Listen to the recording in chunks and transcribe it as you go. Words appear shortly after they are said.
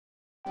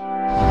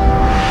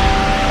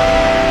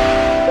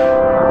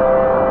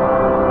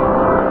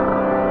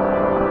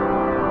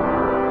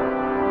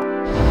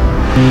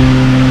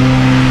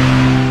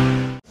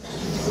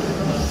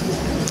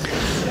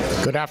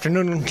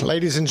afternoon,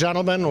 ladies and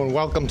gentlemen, and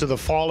welcome to the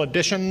fall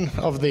edition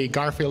of the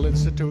Garfield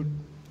Institute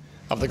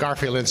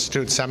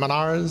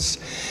seminars.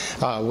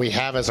 We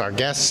have as our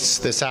guests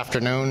this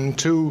afternoon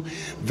two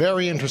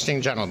very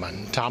interesting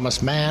gentlemen,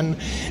 Thomas Mann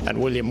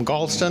and William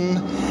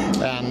Galston.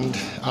 And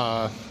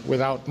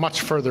without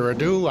much further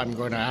ado, I'm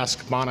going to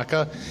ask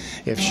Monica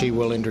if she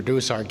will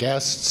introduce our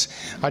guests.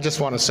 I just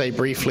want to say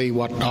briefly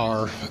what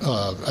our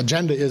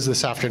agenda is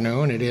this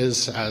afternoon. It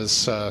is,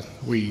 as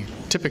we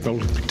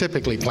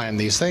typically plan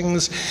these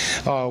things,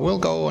 we'll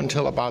go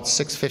until about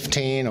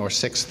 6:15 or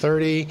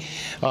 6:30.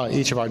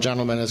 Each of our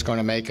gentlemen is going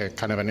to make a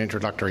kind of an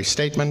introductory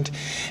statement,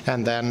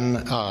 and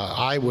then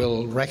I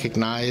will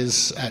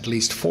recognize at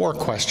least 4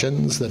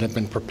 questions that have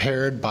been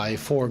prepared by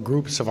 4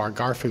 groups of our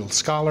Garfield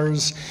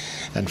scholars,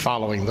 and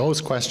following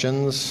those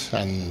questions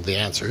and the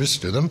answers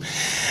to them,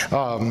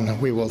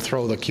 we will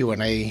throw the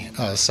Q&A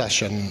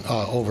session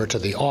over to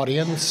the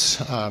audience,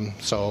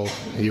 so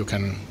you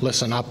can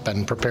listen up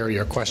and prepare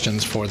your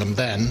questions for them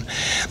then.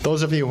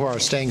 Those of you who are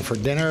staying for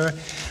dinner,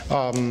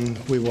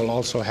 we will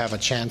also have a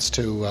chance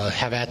to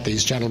have at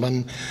these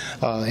gentlemen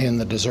in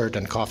the dessert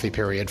and coffee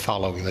period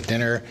following the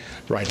dinner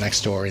right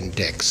next door in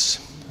Dick's.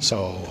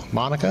 So,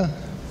 Monica,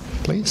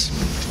 please.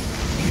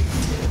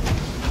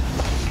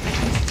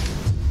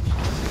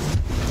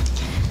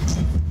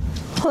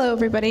 Hello,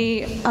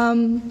 everybody.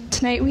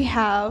 Tonight we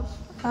have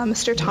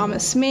Mr.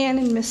 Thomas Mann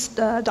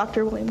and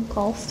Dr. William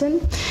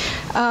Galston,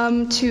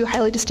 two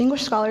highly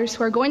distinguished scholars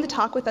who are going to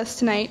talk with us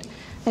tonight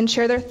and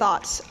share their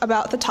thoughts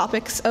about the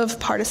topics of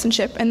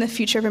partisanship and the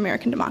future of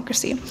American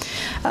democracy.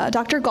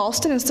 Dr.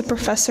 Galston is the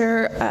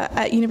professor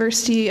at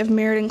University of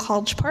Meriden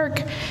College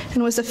Park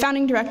and was the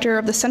founding director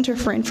of the Center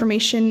for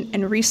Information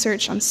and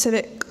Research on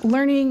Civic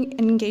Learning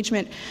and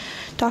Engagement.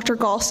 Dr.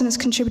 Galston has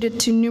contributed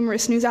to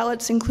numerous news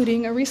outlets,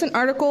 including a recent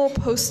article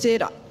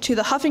posted to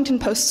the Huffington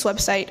Post's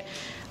website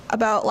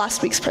about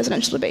last week's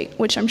presidential debate,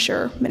 which I'm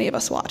sure many of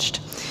us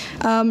watched.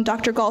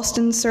 Dr.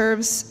 Galston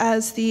serves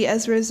as the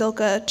Ezra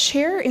Zilka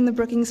Chair in the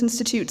Brookings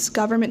Institute's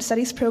Government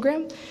Studies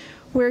program,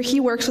 where he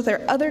works with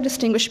our other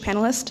distinguished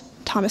panelist,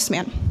 Thomas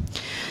Mann.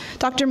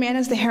 Dr. Mann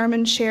is the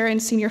Harriman Chair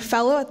and Senior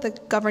Fellow at the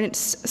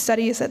Governance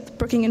Studies at the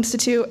Brookings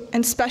Institute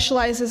and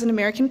specializes in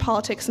American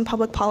politics and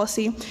public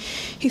policy.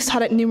 He's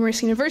taught at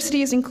numerous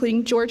universities,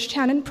 including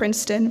Georgetown and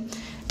Princeton.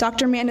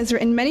 Dr. Mann has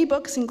written many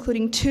books,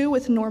 including 2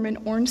 with Norman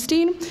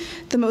Ornstein,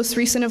 the most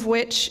recent of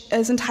which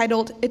is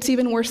entitled It's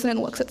Even Worse Than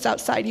It Looks. It's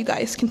outside. You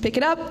guys can pick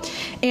it up.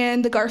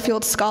 And the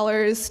Garfield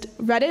scholars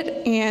read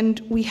it,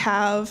 and we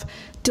have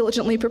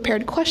diligently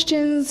prepared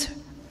questions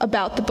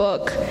about the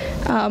book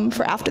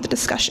for after the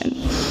discussion.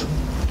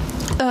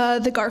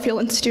 The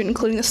Garfield Institute,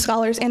 including the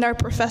scholars and our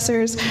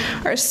professors,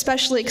 are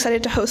especially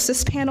excited to host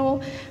this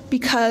panel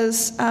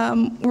because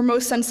we're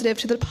most sensitive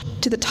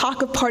to the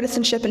talk of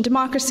partisanship and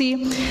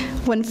democracy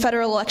when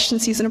federal election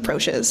season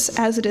approaches,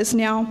 as it is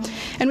now.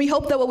 And we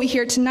hope that what we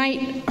hear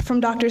tonight from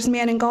Drs.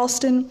 Mann and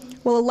Galston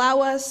will allow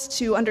us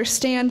to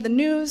understand the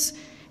news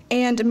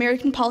and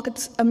American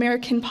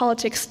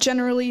politics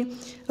generally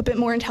a bit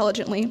more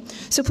intelligently.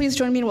 So please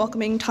join me in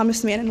welcoming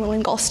Thomas Mann and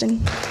William Galston.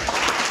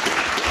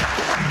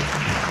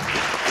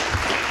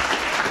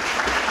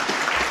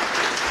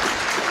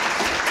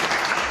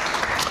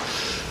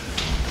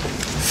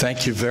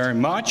 Thank you very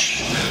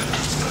much.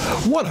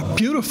 What a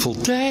beautiful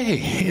day.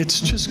 It's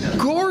just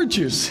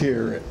gorgeous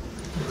here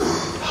at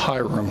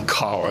Hiram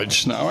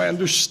College. Now, I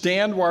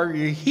understand why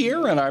you're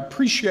here, and I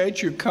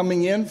appreciate you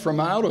coming in from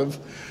out of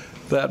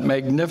that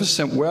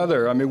magnificent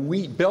weather. I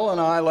mean, Bill and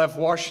I left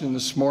Washington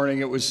this morning.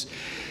 It was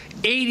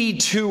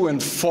 82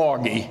 and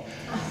foggy,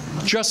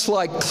 just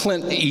like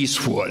Clint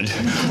Eastwood.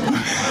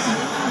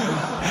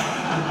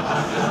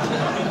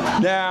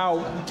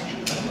 Now,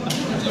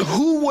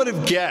 who would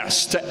have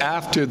guessed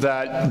after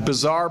that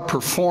bizarre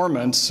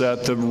performance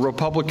at the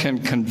Republican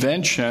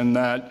convention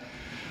that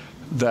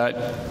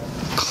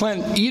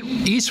Clint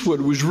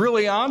Eastwood was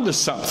really onto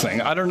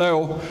something? I don't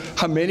know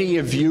how many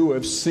of you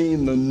have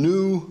seen the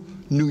new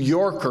New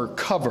Yorker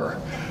cover,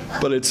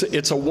 but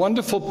it's a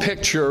wonderful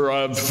picture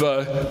of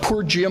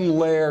poor Jim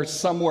Lehrer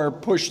somewhere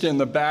pushed in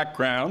the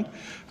background,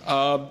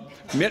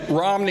 Mitt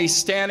Romney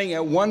standing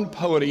at one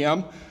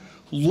podium,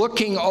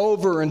 looking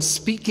over and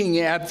speaking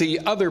at the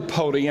other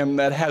podium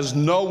that has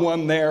no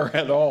one there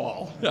at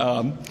all.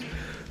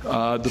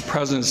 The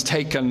president's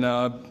taken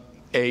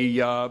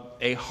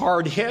a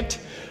hard hit,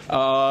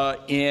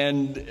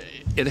 and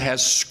it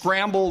has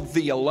scrambled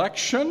the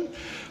election.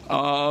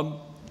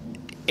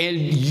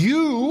 And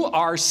you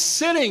are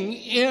sitting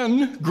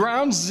in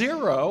ground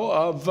zero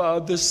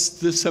of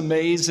this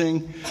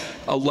amazing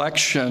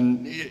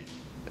election.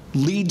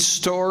 Lead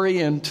story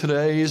in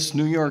today's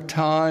New York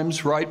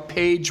Times, right,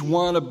 page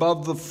 1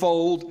 above the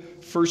fold,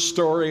 first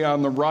story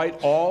on the right,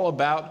 all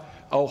about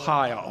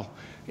Ohio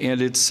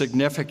and its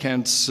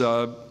significance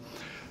for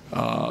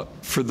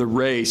the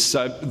race.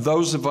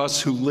 Those of us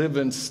who live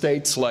in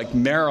states like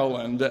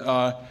Maryland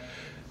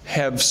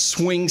have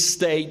swing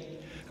state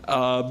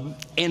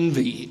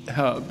envy.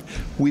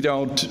 We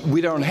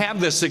don't have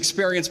this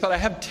experience, but I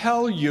have to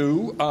tell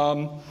you,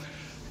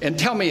 And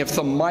tell me if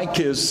the mic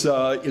is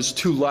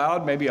too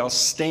loud. Maybe I'll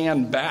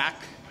stand back.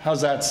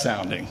 How's that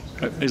sounding?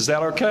 Is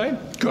that okay?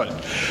 Good.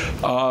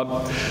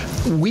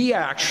 We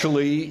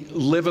actually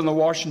live in the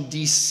Washington,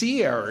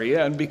 D.C.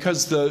 area, and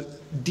because the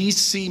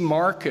D.C.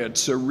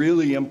 markets are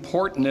really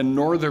important in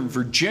Northern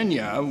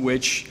Virginia,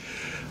 which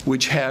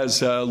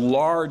has a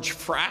large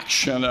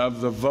fraction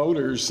of the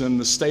voters in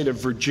the state of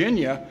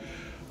Virginia,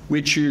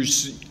 which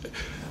is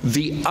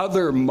the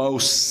other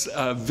most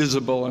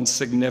visible and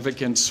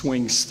significant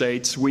swing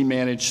states, we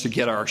managed to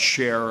get our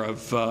share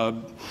of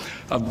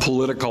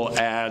political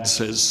ads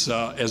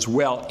as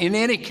well. In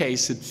any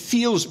case, it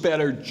feels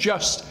better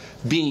just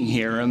being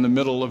here in the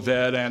middle of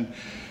it,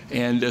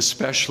 and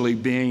especially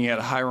being at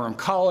Hiram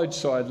College.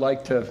 So I'd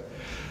like to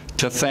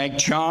thank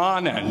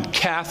John and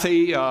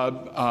Kathy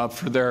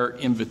for their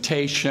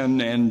invitation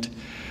and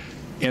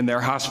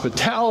their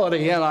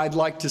hospitality. And I'd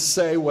like to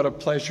say what a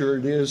pleasure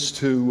it is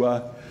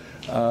to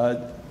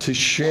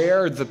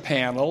share the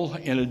panel,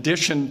 in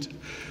addition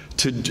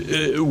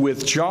to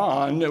with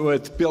John,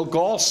 with Bill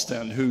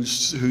Galston,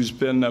 who's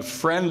been a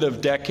friend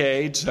of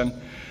decades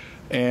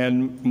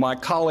and my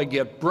colleague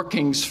at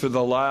Brookings for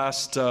the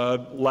last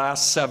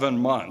 7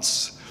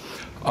 months.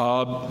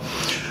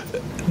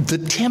 The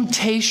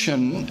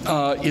temptation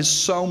is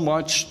so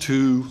much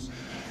to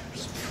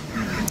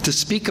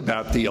speak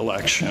about the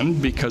election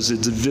because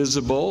it's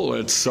visible,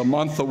 it's a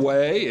month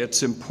away,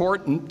 it's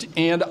important,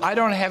 and I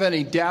don't have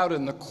any doubt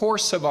in the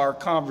course of our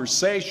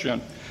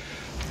conversation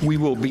we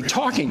will be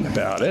talking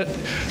about it.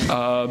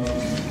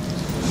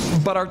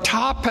 But our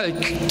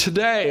topic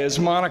today, as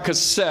Monica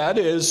said,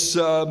 is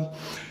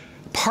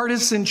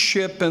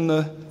partisanship and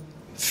the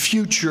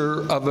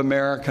future of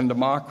American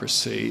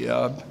democracy.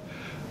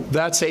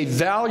 That's a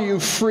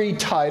value-free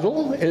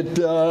title. It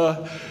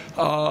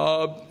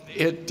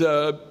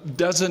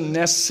doesn't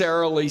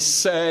necessarily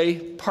say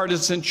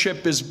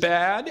partisanship is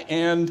bad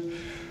and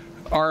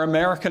our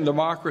American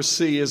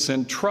democracy is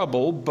in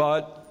trouble,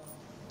 but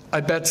I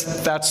bet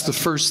that's the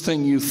first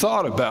thing you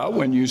thought about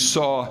when you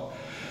saw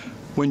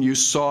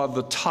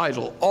the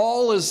title.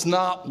 All is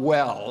not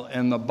well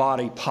in the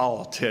body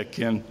politic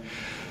in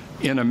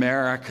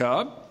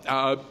America.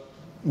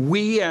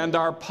 We and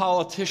our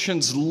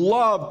politicians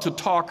love to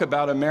talk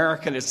about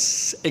American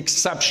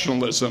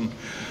exceptionalism.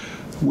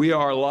 We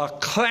are la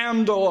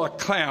crème de la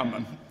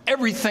crème.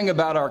 Everything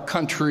about our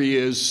country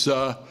is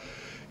the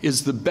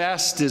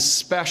best, is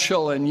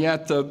special, and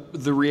yet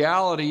the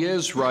reality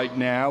is right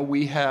now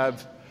we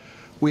have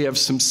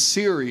some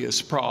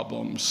serious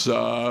problems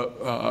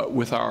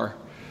with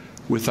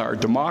our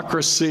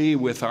democracy,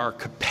 with our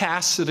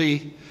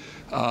capacity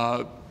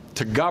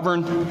to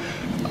govern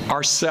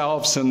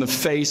ourselves in the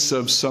face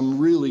of some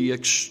really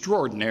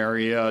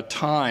extraordinary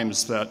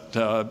times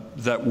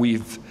that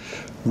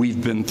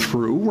we've been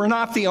through. We're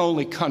not the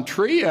only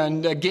country,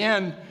 and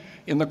again,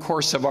 in the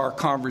course of our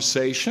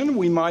conversation,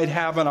 we might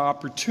have an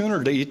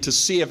opportunity to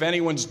see if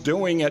anyone's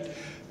doing it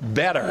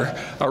better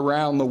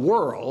around the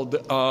world,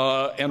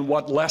 and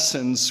what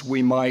lessons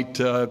we might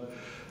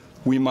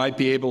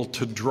be able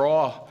to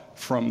draw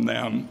from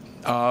them.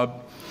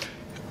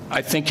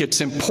 I think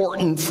it's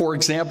important, for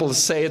example, to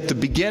say at the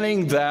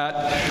beginning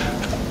that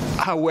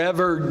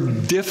however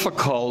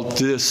difficult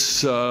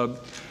this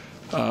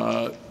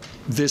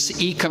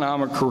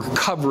economic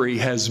recovery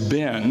has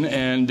been,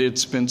 and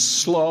it's been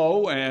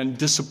slow and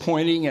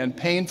disappointing and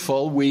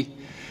painful,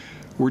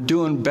 we're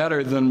doing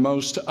better than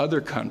most other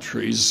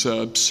countries,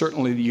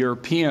 certainly the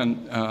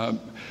European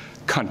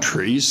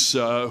countries,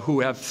 who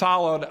have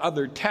followed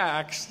other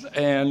tacks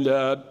and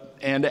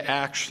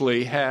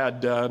actually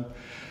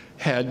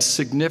had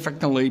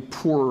significantly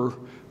poor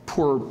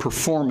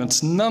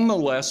performance.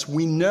 Nonetheless,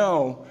 we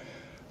know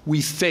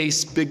we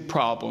face big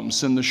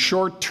problems in the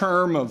short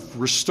term of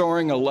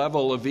restoring a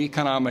level of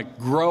economic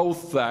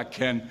growth that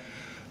can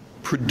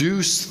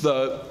produce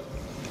the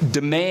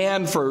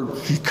demand for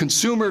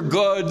consumer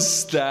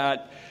goods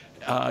that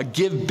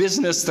give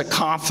business the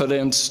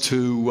confidence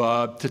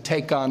to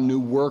take on new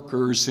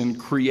workers and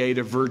create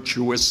a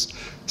virtuous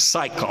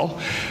cycle,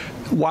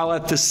 while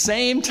at the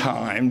same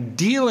time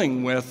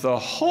dealing with a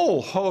whole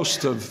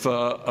host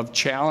of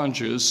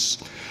challenges,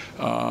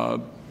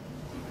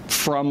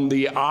 from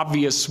the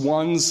obvious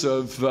ones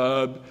of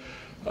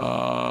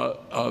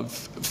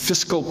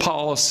fiscal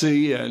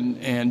policy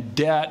and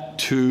debt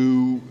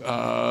to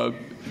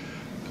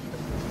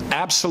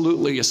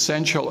absolutely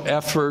essential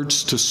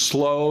efforts to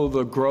slow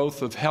the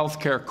growth of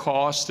healthcare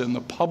costs in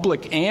the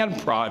public and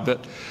private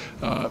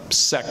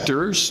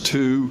sectors,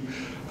 to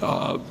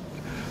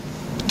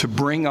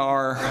bring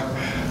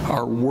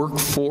our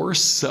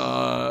workforce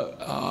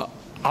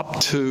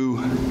up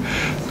to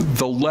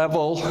the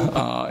level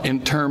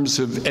in terms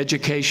of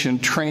education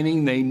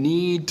training they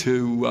need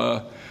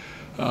to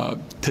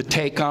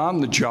take on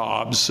the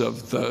jobs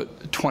of the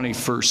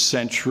 21st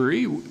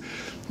century.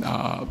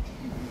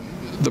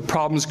 The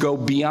problems go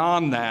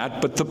beyond that,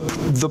 but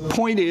the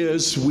point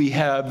is we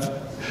have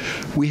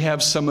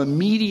some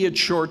immediate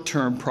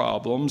short-term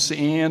problems,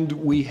 and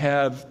we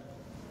have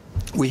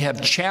We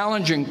have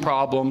challenging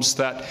problems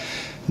that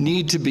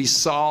need to be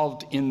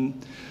solved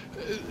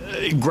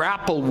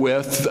grappled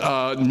with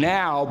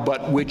now,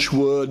 but which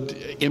would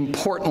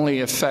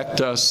importantly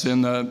affect us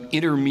in the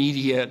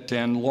intermediate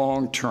and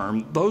long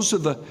term. Those are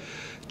the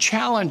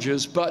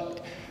challenges,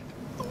 but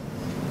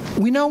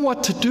we know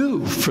what to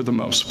do for the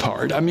most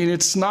part. I mean,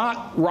 it's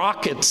not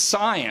rocket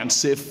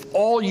science if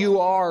all you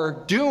are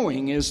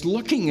doing is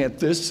looking at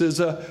this as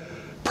a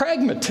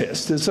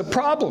pragmatist, as a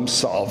problem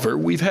solver.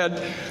 We've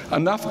had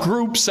enough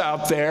groups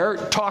out there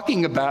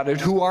talking about it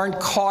who aren't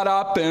caught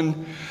up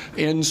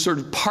in sort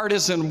of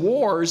partisan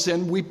wars,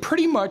 and we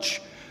pretty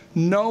much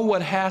know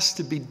what has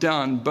to be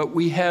done, but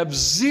we have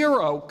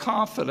zero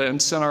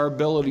confidence in our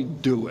ability to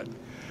do it.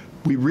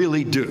 We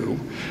really do.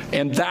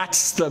 And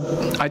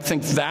I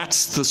think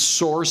that's the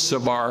source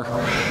of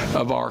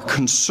our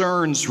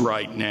concerns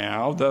right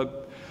now.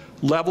 The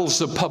levels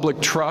of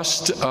public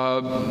trust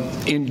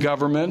in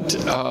government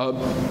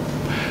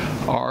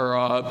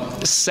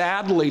are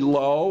sadly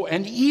low,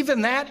 and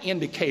even that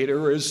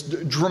indicator is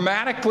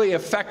dramatically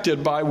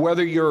affected by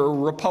whether you're a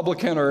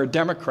Republican or a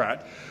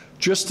Democrat,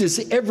 just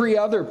as every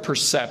other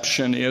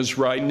perception is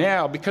right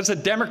now. Because a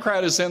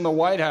Democrat is in the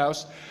White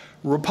House,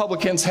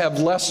 Republicans have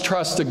less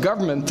trust of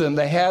government than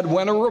they had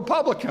when a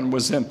Republican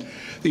was in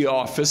the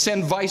office,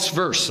 and vice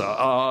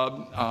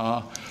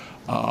versa.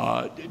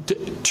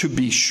 To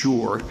be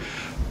sure.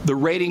 The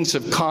ratings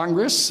of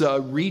Congress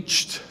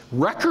reached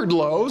record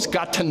lows,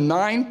 got to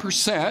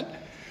 9%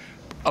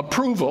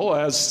 approval,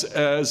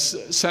 as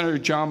Senator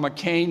John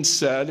McCain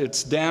said.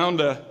 It's down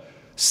to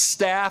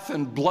staff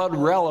and blood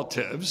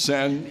relatives,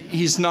 and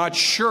he's not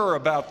sure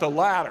about the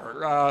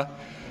latter,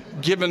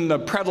 given the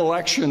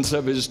predilections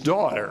of his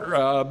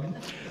daughter.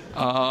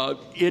 The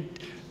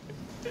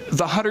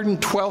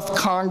 112th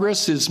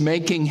Congress is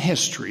making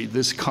history,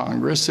 this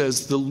Congress,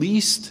 as the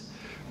least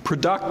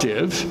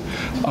productive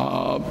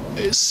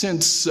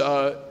since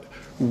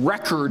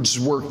records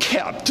were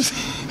kept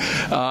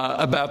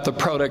about the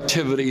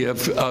productivity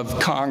of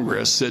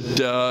Congress.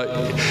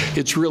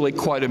 It's really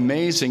quite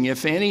amazing.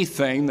 If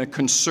anything, the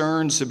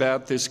concerns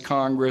about this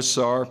Congress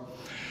are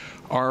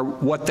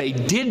what they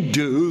did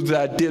do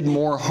that did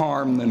more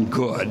harm than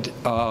good.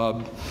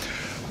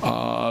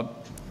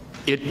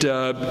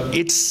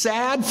 It's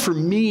sad for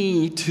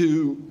me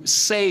to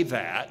say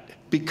that,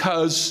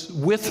 because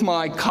with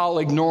my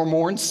colleague Norm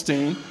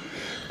Ornstein,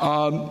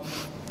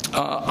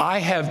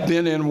 I have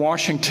been in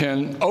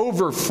Washington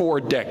over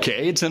 4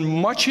 decades, and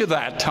much of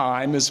that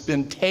time has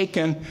been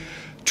taken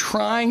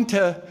trying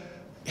to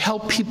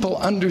help people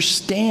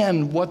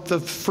understand what the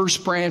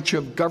first branch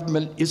of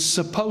government is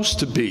supposed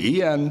to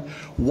be and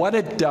what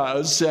it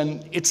does,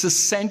 and its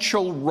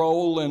essential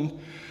role in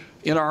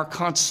our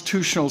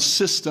constitutional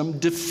system,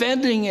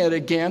 defending it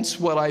against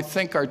what I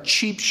think are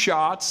cheap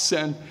shots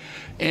and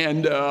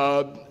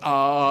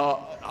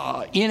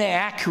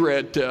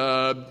inaccurate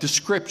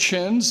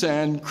descriptions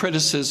and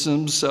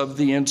criticisms of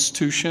the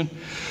institution.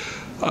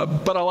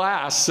 But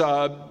alas,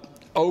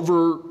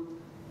 over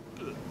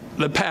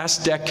the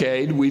past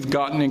decade, we've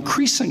gotten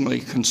increasingly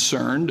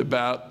concerned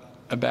about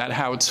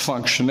how it's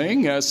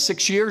functioning.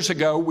 6 years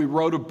ago, we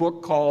wrote a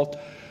book called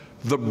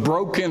The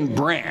Broken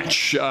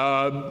Branch.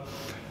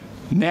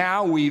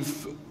 Now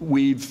we've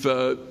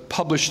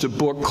published a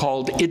book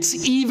called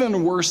It's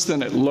Even Worse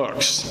Than It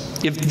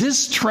Looks. If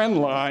this trend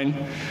line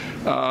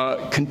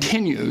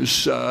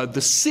continues,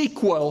 the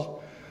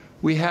sequel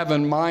we have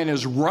in mind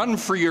is Run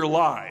for Your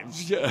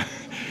Lives.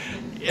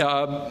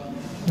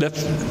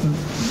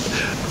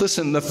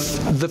 Listen,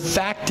 the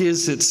fact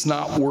is it's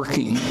not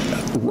working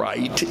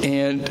right,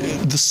 and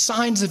the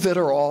signs of it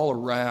are all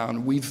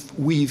around. We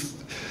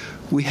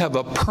have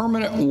a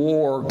permanent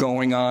war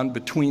going on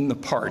between the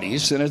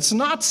parties, and it's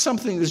not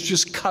something that's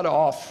just cut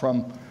off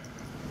from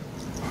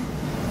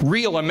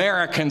real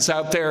Americans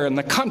out there in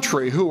the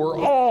country who are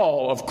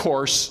all, of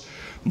course,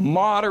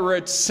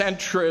 moderate,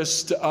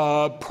 centrist,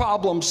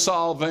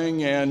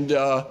 problem-solving, and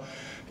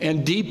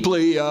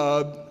deeply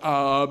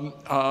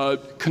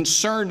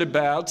concerned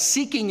about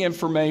seeking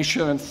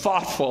information and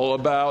thoughtful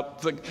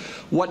about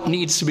what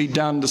needs to be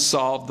done to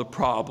solve the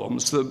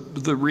problems.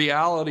 The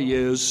reality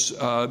is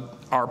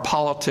our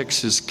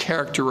politics is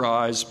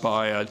characterized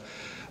by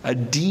a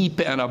deep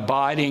and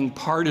abiding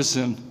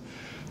partisan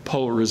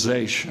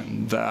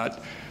polarization that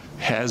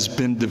has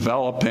been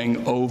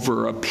developing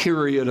over a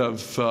period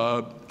of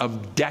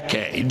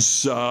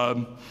decades.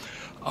 And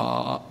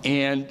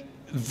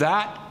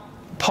that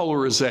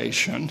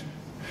polarization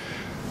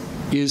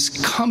is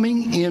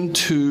coming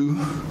into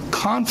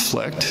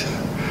conflict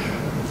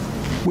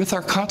with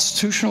our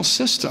constitutional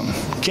system.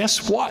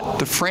 Guess what?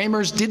 The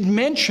framers did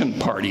mention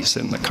parties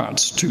in the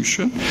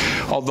Constitution,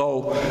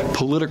 although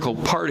political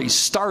parties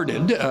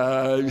started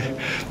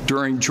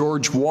during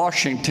George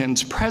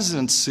Washington's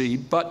presidency.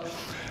 But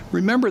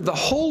remember, the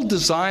whole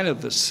design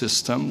of the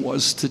system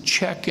was to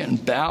check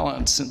and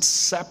balance and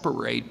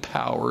separate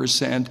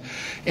powers and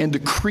to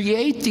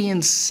create the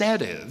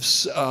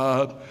incentives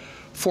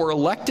for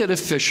elected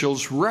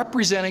officials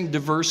representing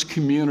diverse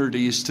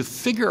communities to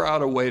figure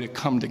out a way to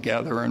come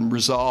together and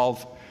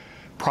resolve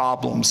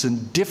problems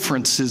and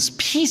differences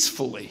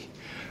peacefully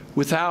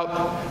without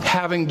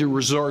having to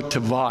resort to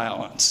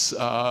violence.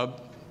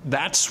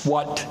 That's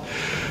what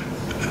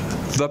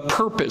the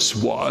purpose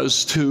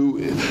was,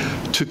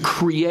 to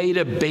create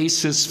a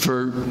basis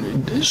for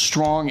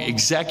strong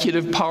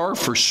executive power,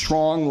 for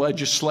strong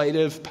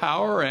legislative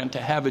power, and to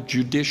have a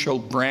judicial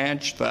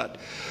branch that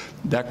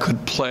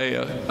could play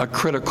a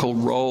critical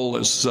role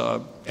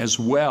as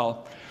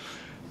well.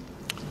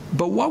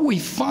 But what we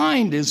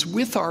find is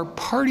with our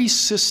party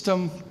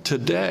system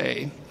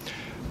today,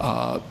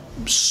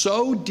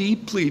 so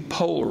deeply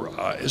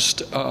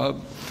polarized,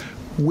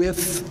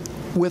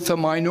 with a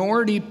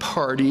minority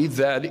party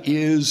that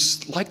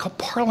is like a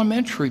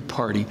parliamentary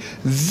party,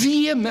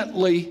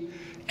 vehemently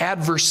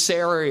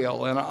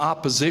adversarial and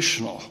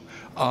oppositional,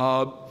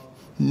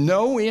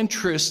 no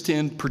interest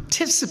in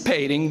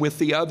participating with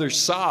the other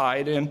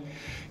side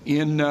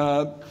in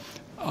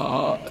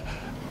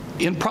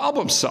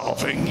problem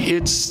solving.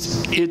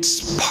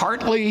 It's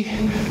partly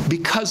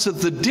because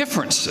of the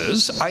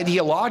differences,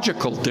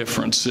 ideological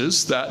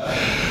differences that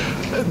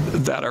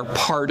are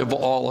part of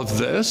all of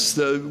this.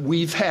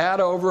 We've had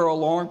over a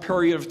long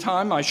period of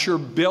time, I'm sure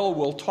Bill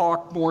will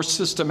talk more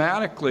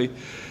systematically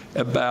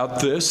about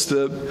this,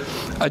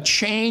 a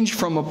change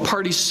from a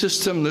party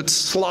system that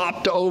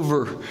slopped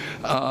over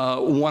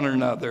one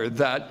another,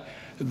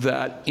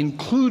 that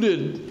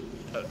included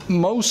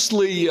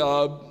mostly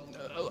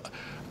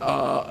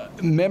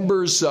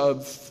members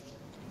of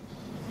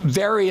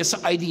various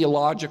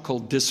ideological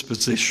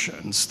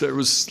dispositions. There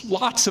was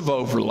lots of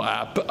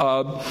overlap,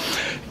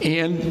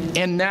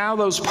 and now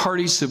those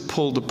parties have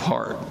pulled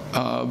apart.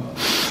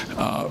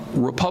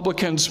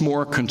 Republicans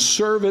more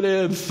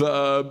conservative,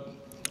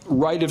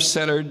 right of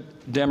center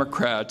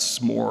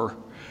Democrats more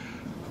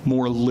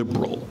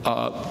liberal.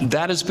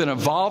 That has been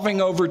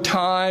evolving over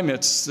time.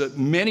 It's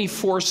many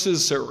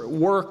forces are at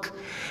work,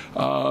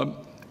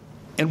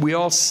 and we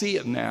all see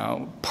it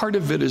now. Part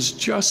of it is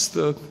just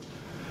the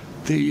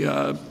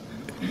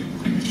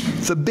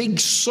big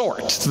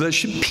sort.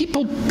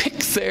 People pick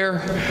their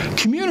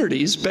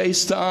communities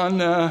based on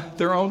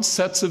their own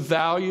sets of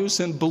values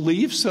and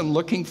beliefs and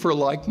looking for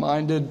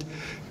like-minded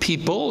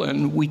people,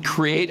 and we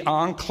create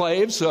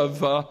enclaves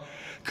of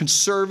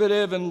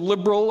conservative and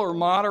liberal or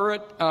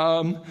moderate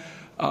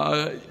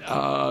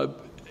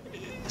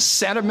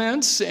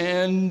sentiments,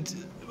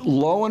 and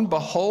lo and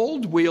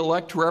behold, we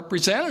elect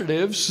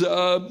representatives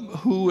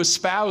who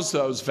espouse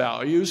those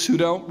values, who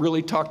don't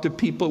really talk to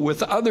people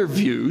with other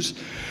views,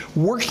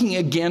 working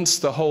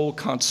against the whole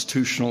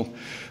constitutional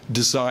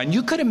design.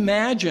 You could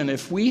imagine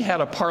if we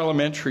had a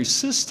parliamentary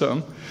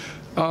system,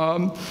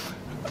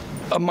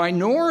 a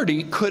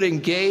minority could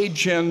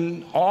engage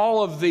in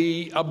all of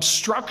the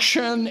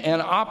obstruction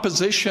and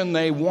opposition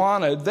they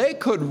wanted. They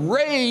could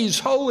raise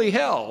holy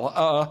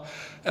hell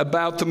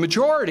about the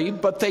majority,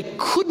 but they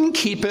couldn't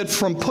keep it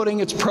from putting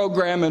its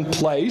program in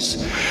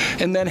place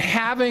and then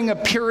having a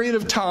period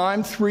of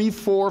time, 3,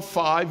 4,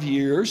 5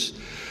 years,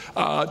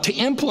 to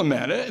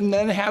implement it, and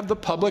then have the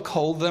public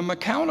hold them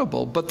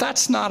accountable. But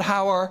that's not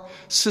how our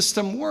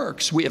system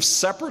works. We have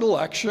separate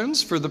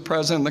elections for the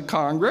President and the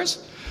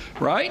Congress,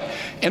 right?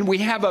 And we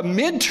have a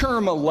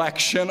midterm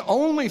election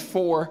only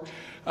for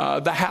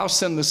the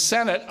House and the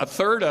Senate, a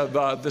third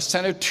of the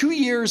Senate, 2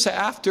 years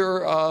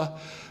after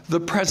the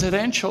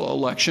presidential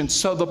election.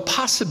 So the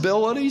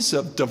possibilities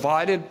of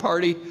divided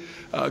party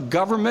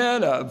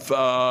government, of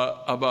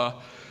a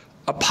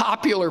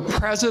popular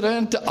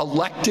president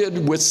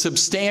elected with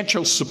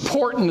substantial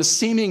support and a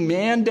seeming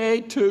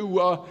mandate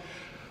to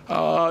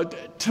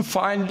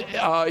find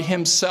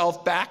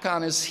himself back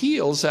on his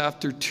heels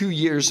after 2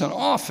 years in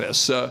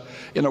office.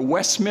 In a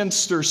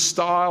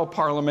Westminster-style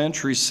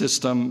parliamentary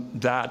system,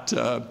 that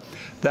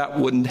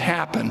wouldn't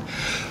happen.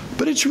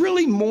 But it's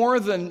really more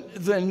than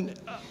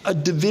a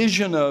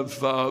division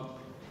of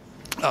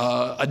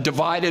a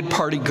divided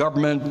party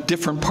government,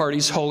 different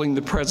parties holding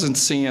the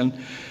presidency and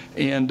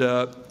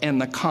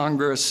the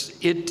Congress.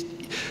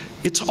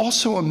 It's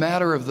also a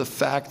matter of the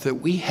fact that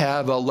we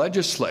have a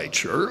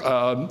legislature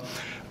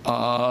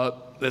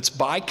that's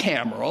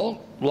bicameral,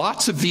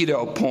 lots of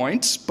veto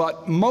points,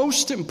 but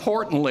most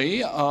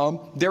importantly,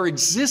 there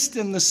exists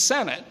in the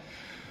Senate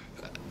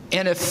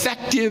an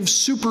effective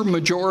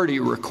supermajority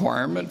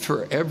requirement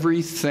for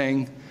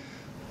everything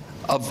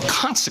of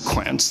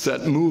consequence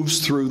that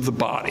moves through the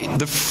body.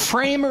 The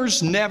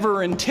framers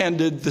never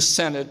intended the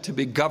Senate to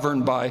be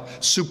governed by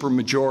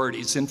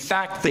supermajorities. In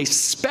fact, they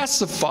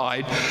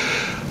specified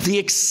the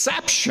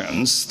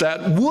exceptions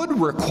that would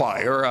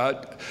require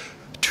a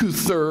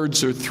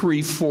 2/3 or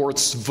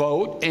 3/4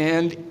 vote,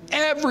 and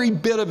every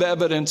bit of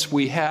evidence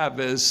we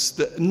have is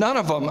that none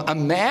of them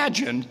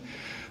imagined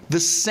the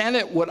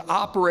Senate would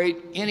operate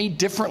any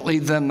differently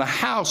than the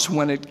House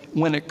when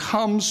it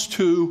comes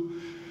to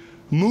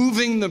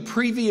moving the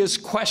previous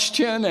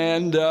question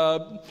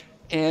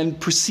and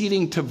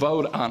proceeding to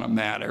vote on a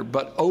matter.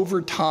 But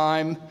over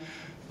time,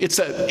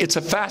 it's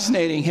a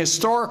fascinating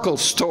historical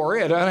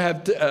story. I don't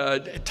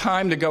have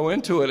time to go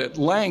into it at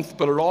length,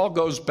 but it all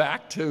goes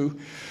back to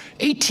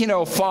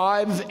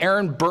 1805.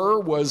 Aaron Burr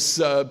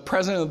was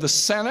president of the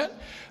Senate,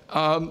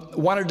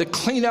 wanted to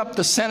clean up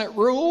the Senate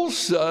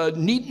rules,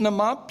 neaten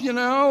them up, you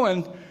know,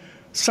 and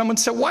someone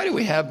said, why do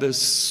we have this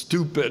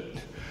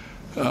stupid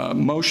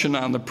motion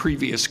on the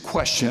previous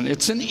question?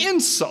 It's an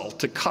insult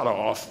to cut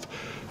off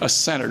a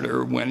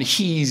senator when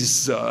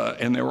he's,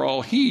 and they're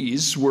all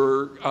he's,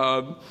 were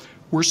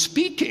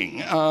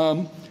speaking.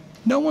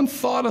 No one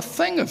thought a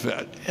thing of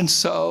it. And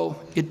so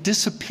it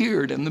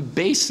disappeared, and the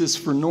basis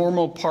for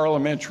normal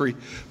parliamentary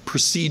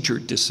procedure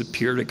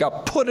disappeared. It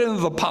got put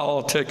into the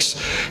politics,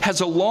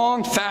 has a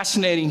long,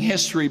 fascinating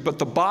history, but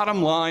the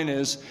bottom line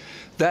is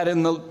that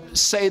in the,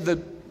 say,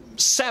 the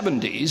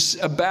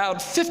 70s, about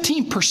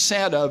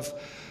 15%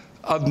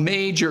 of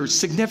major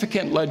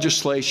significant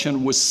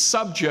legislation was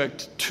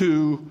subject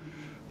to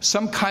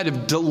some kind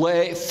of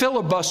delay,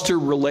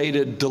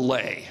 filibuster-related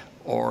delay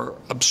or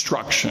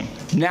obstruction.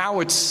 Now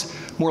it's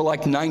more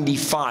like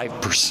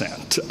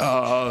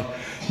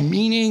 95%,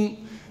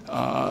 meaning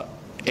a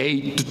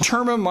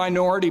determined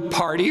minority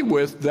party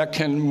that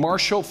can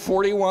marshal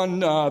 41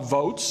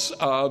 votes,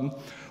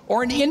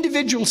 or an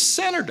individual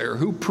senator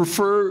who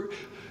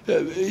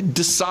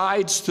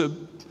decides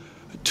to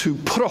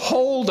put a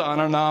hold on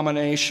a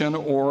nomination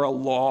or a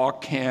law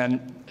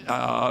can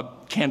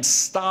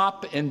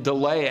stop and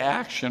delay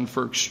action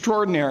for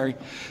extraordinary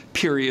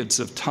periods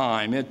of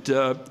time.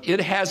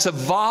 It has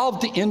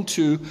evolved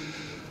into,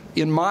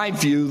 in my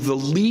view, the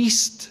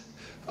least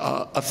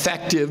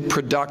effective,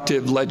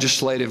 productive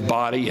legislative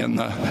body in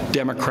the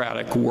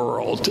democratic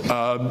world.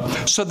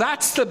 So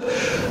that's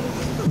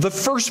the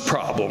first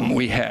problem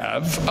we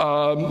have.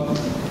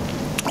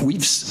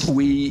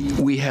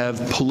 We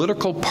have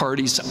political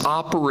parties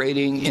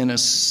operating in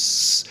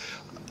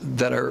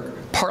that are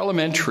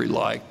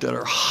parliamentary-like, that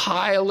are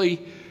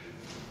highly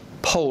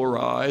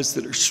polarized,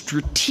 that are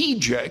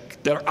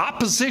strategic, that are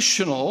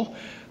oppositional,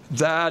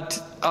 that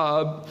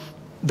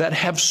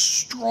have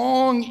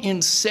strong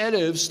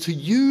incentives to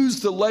use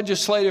the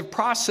legislative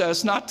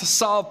process not to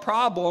solve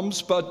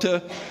problems, but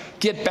to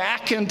get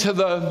back into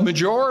the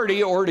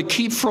majority or to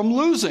keep from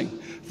losing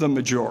the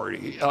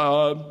majority,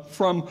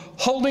 from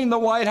holding the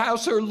White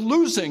House or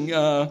losing,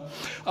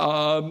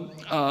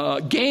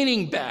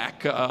 gaining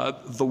back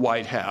the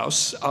White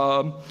House.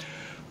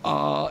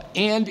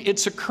 And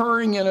it's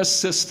occurring in a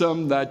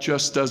system that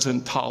just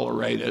doesn't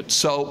tolerate it.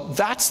 So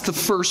that's the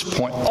first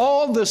point.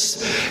 All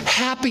this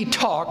happy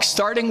talk,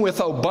 starting with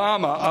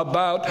Obama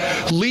about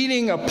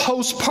leading a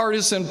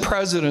post-partisan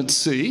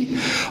presidency,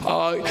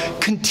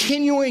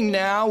 continuing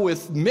now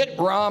with Mitt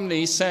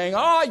Romney saying,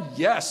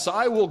 yes,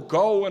 I will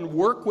go and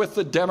work with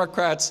the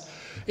Democrats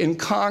in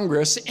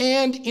Congress,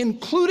 and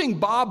including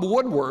Bob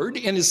Woodward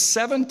in his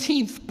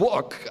 17th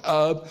book,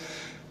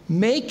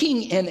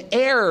 making an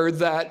error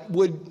that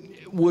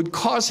would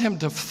cause him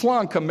to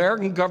flunk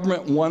American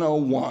Government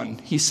 101.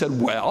 He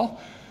said, well,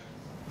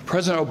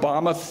 President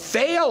Obama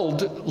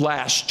failed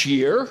last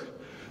year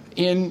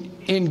in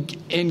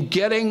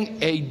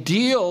getting a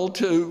deal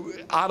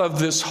out of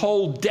this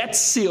whole debt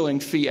ceiling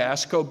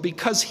fiasco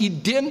because he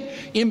didn't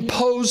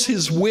impose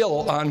his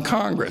will on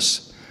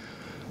Congress.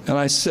 And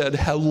I said,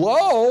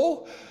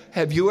 hello?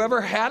 Have you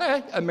ever had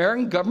an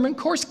American government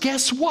course?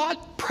 Guess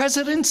what?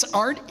 Presidents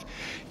aren't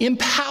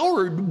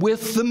empowered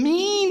with the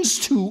means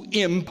to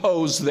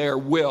impose their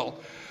will.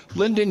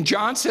 Lyndon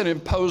Johnson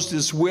imposed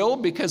his will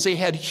because he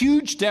had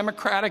huge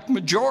Democratic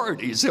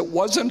majorities. It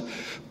wasn't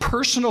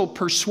personal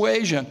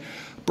persuasion.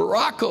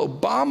 Barack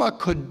Obama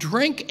could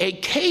drink a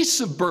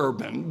case of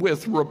bourbon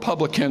with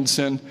Republicans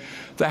in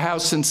the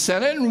House and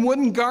Senate and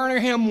wouldn't garner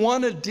him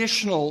one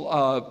additional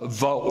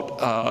vote,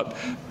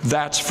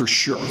 that's for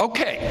sure.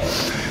 Okay.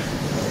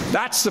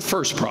 That's the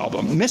first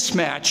problem,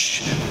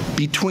 mismatch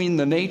between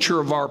the nature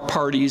of our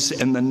parties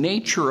and the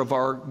nature of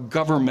our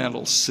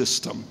governmental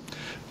system.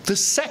 The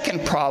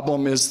second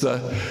problem is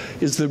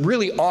the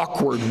really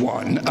awkward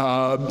one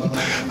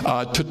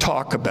to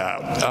talk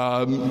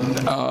about.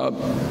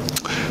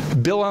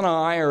 Bill and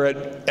I are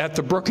at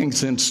the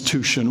Brookings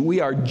Institution. We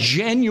are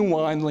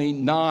genuinely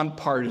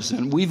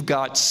nonpartisan. We've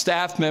got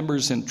staff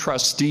members and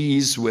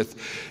trustees with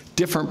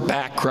different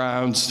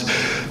backgrounds,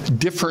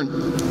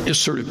 different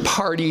sort of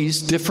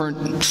parties,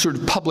 different sort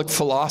of public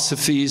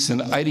philosophies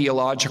and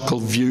ideological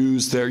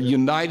views. They're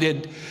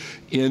united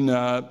in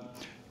a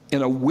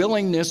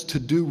willingness to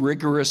do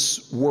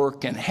rigorous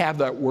work and have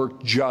that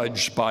work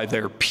judged by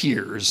their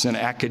peers in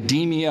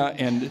academia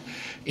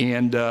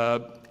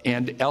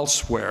and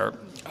elsewhere.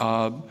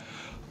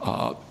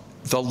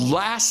 The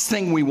last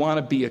thing we want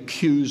to be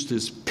accused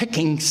is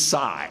picking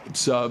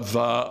sides,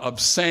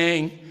 of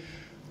saying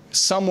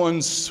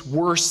someone's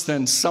worse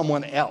than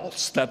someone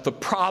else, that the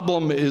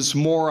problem is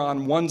more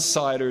on one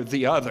side or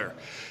the other.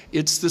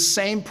 It's the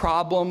same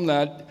problem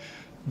that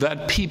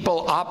that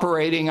people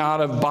operating out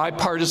of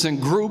bipartisan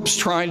groups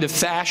trying to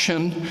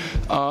fashion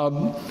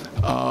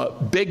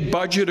big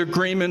budget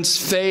agreements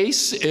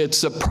face.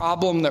 It's a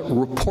problem that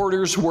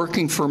reporters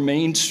working for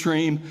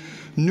mainstream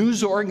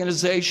news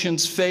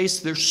organizations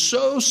face. They're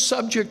so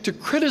subject to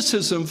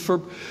criticism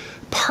for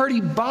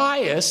party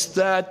bias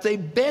that they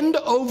bend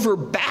over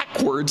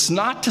backwards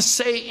not to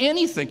say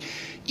anything.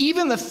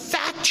 Even the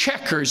fact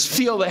checkers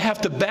feel they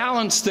have to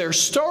balance their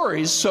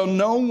stories so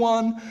no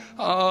one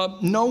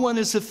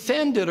is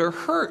offended or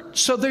hurt.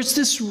 So there's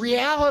this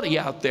reality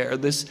out there,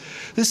 this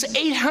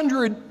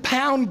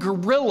 800-pound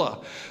gorilla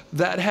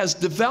that has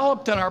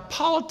developed in our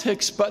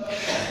politics, but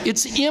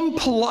it's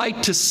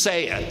impolite to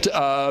say it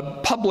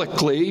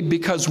publicly,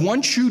 because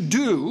once you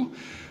do,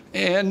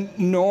 and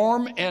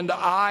Norm and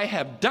I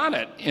have done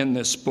it in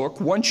this book,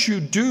 once you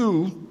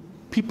do,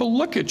 people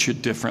look at you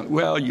differently.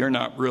 Well, you're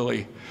not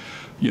really,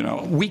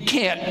 we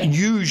can't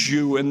use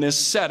you in this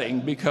setting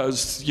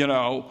because,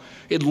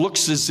 it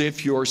looks as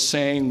if you're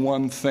saying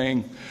one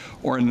thing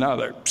or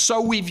another.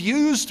 So we've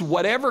used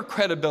whatever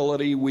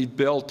credibility we've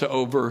built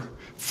over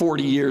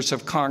 40 years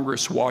of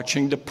Congress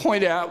watching to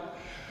point out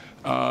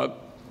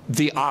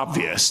the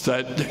obvious,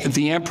 that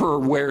the emperor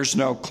wears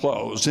no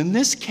clothes. In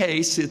this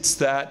case, it's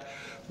that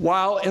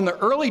while in the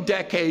early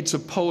decades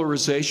of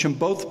polarization,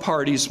 both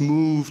parties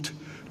moved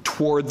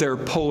toward their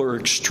polar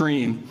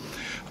extreme,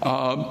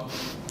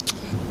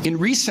 in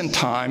recent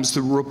times,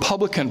 the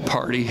Republican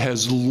Party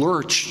has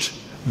lurched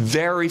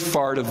very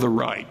far to the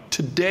right.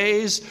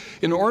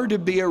 In order to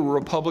be a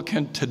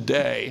Republican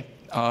today,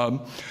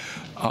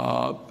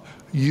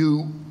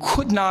 you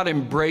could not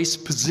embrace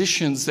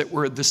positions that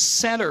were at the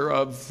center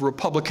of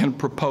Republican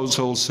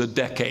proposals a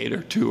decade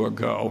or two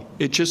ago.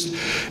 It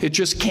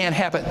just can't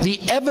happen. The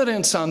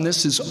evidence on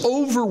this is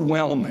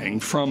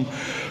overwhelming, from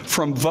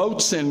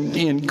votes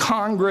in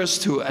Congress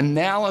to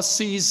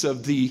analyses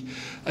of the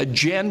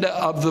agenda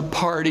of the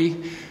party,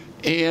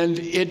 and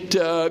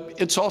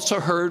it's also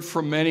heard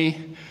from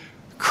many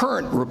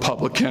current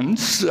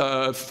Republicans,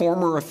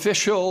 former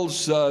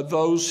officials,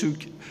 those who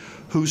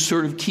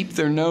sort of keep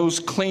their nose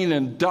clean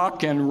and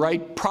duck and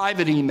write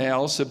private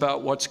emails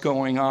about what's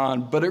going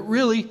on. But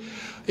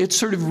it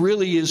sort of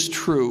really is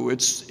true.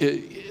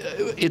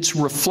 It's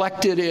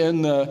reflected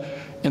in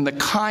the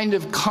kind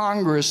of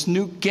Congress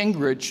Newt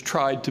Gingrich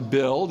tried to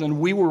build, and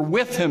we were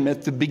with him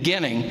at the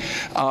beginning.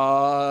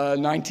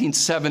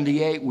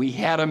 1978, we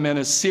had him in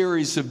a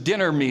series of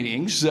dinner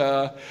meetings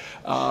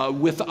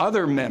with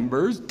other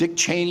members, Dick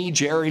Cheney,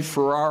 Jerry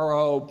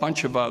Ferraro, a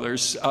bunch of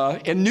others,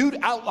 and Newt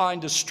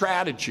outlined a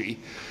strategy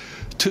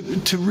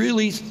to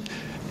really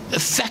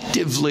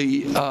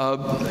effectively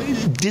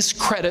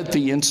discredit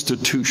the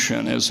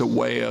institution as a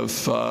way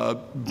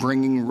of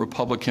bringing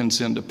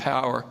Republicans into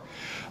power.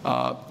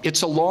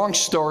 It's a long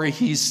story.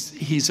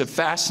 He's a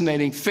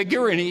fascinating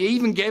figure, and he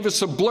even gave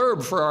us a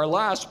blurb for our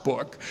last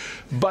book.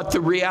 But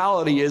the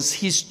reality is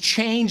he's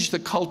changed the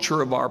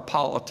culture of our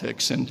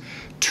politics and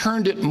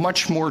turned it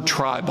much more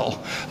tribal.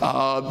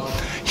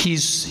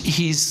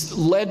 He's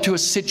led to a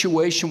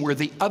situation where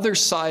the other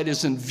side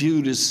isn't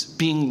viewed as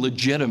being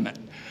legitimate.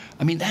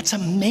 I mean, that's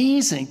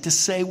amazing to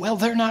say, well,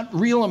 they're not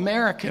real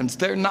Americans.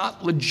 They're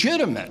not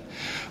legitimate.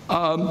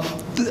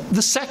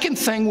 The second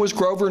thing was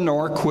Grover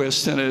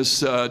Norquist and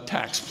his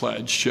tax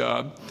pledge.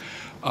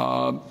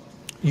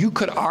 You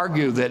could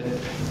argue that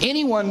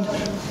anyone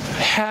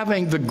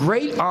having the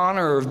great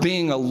honor of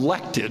being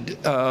elected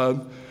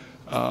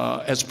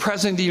as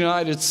President of the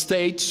United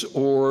States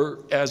or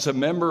as a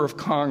member of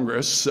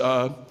Congress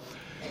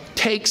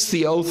takes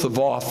the oath of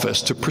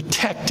office to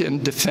protect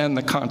and defend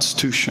the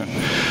Constitution.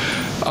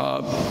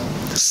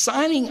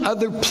 Signing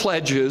other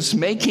pledges,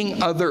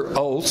 making other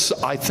oaths,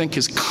 I think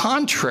is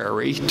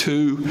contrary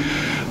to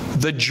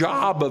the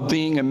job of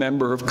being a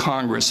member of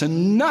Congress.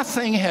 And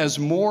nothing has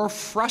more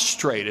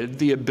frustrated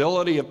the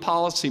ability of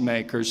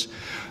policymakers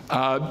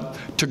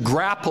to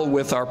grapple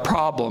with our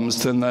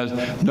problems than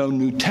the no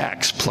new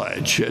tax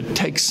pledge. It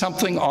takes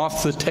something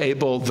off the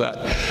table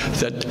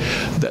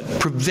that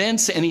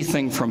prevents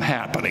anything from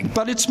happening.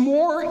 But it's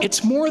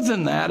more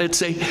than that.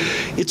 It's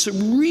a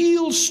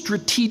real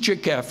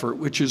strategic effort,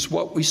 which is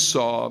what we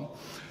saw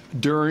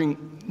during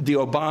the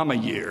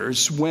Obama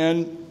years,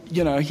 when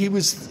he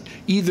was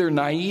either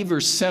naive or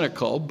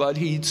cynical, but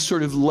he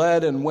sort of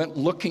led and went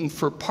looking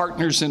for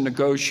partners in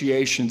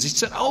negotiations. He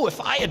said, oh,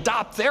 if I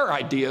adopt their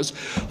ideas,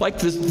 like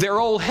their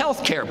old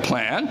health care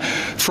plan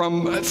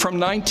from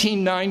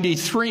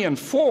 1993 and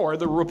 4,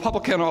 the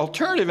Republican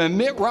alternative, and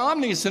Mitt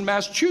Romney's in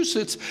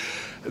Massachusetts,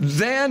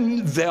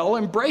 then they'll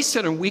embrace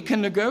it and we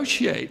can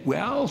negotiate.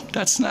 Well,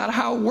 that's not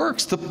how it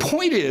works. The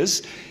point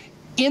is,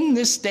 in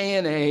this day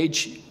and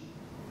age,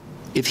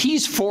 if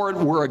he's for it,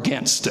 we're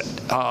against it.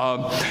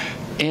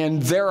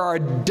 And there are a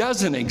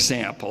dozen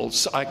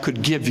examples I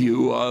could give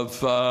you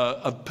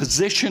of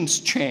positions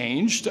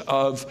changed,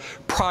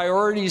 of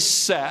priorities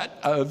set,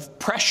 of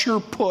pressure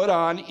put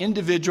on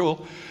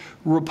individual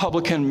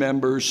Republican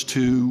members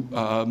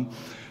to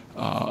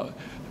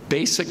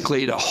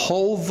basically to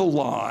hold the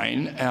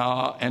line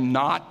and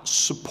not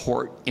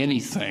support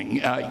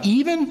anything,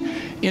 even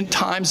in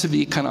times of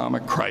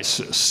economic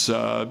crisis.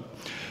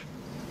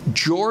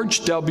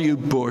 George W.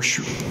 Bush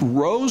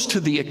rose to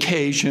the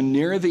occasion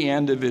near the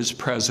end of his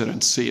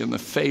presidency in the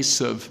face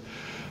of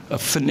a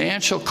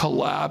financial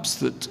collapse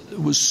that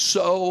was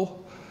so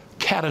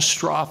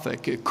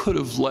catastrophic it could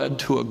have led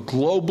to a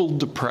global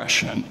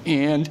depression,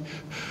 and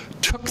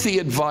took the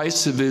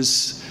advice of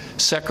his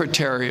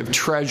Secretary of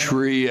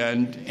Treasury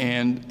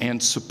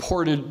and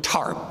supported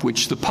TARP,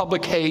 which the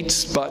public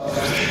hates, but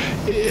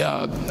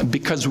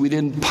because we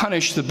didn't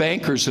punish the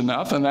bankers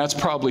enough, and that's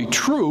probably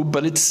true,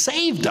 but it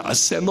saved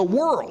us and the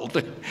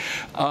world.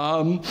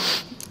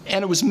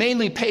 And it was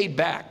mainly paid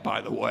back, by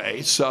the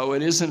way, so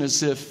it isn't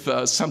as if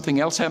something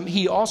else happened.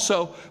 He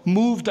also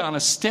moved on a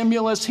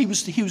stimulus. He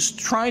was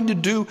trying to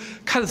do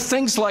kind of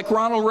things like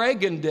Ronald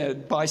Reagan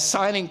did by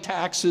signing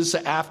taxes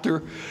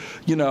after,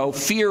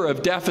 fear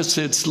of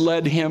deficits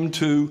led him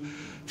to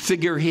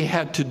figure he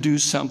had to do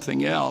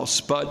something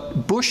else.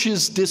 But Bush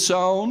is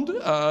disowned.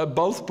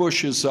 Both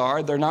Bushes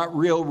are. They're not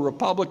real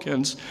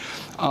Republicans.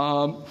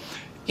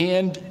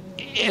 And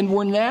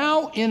we're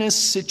now in a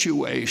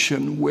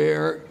situation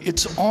where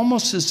it's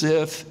almost as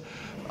if,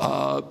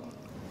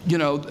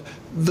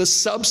 the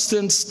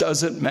substance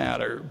doesn't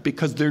matter,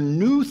 because there are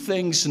new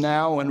things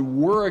now and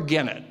we're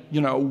again it.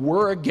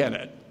 We're again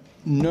it.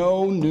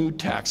 No new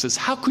taxes.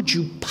 How could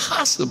you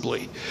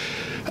possibly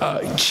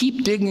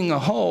keep digging a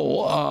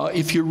hole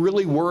if you're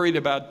really worried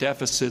about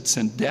deficits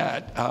and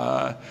debt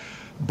by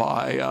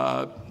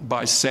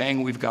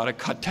saying we've got to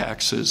cut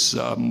taxes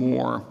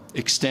more,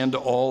 extend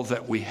all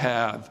that we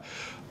have?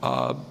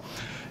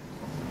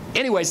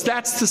 Anyways,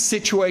 that's the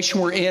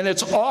situation we're in.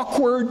 It's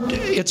awkward.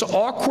 It's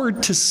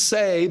awkward to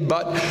say,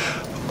 but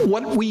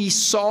what we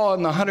saw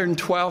in the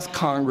 112th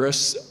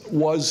Congress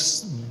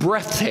was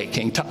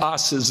breathtaking to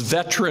us as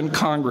veteran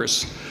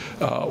Congress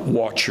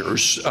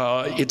watchers.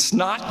 It's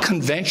not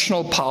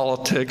conventional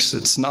politics.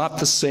 It's not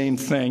the same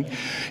thing.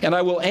 And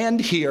I will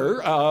end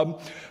here.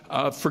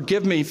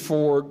 Forgive me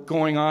for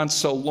going on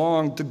so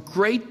long. The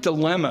great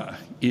dilemma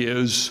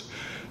is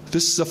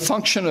this is a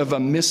function of a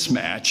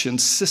mismatch in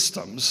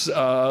systems,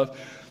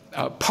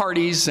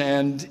 parties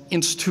and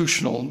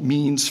institutional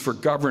means for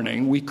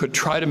governing. We could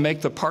try to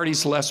make the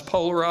parties less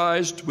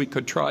polarized. We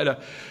could try to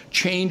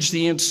change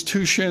the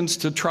institutions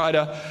to try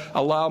to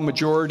allow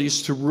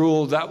majorities to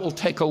rule. That will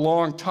take a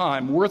long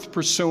time, worth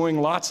pursuing,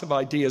 lots of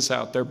ideas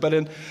out there. But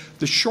in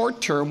the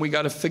short term, we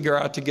got to figure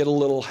out to get a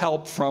little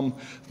help from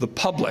the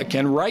public.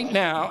 And right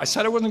now, I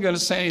said I wasn't going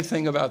to say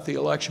anything about the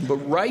election, but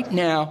right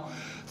now,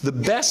 the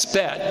best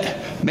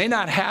bet may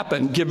not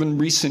happen given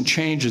recent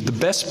changes. The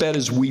best bet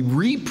is we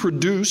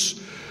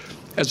reproduce,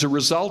 as a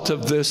result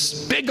of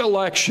this big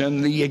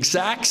election, the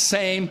exact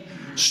same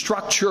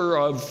structure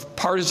of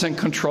partisan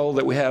control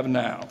that we have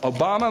now.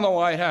 Obama in the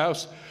White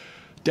House,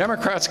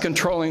 Democrats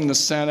controlling the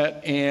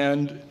Senate,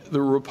 and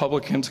the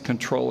Republicans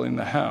controlling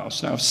the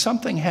House. Now, if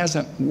something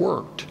hasn't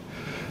worked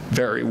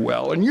very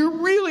well, and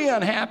you're really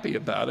unhappy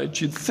about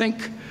it, you'd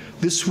think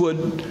this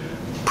would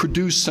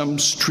produce some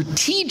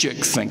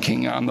strategic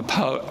thinking on the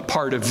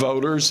part of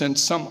voters and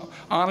some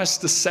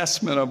honest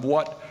assessment of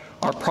what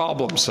our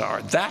problems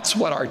are. That's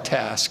what our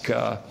task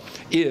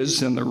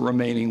is in the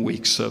remaining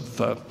weeks of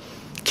the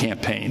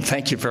campaign.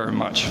 Thank you very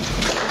much.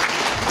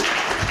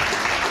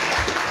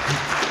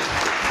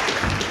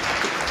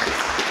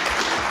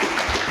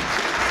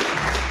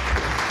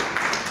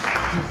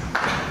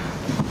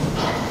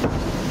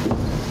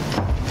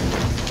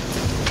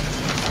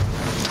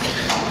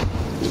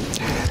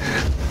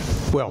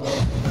 Well,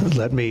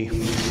 let me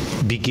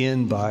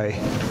begin by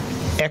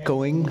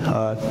echoing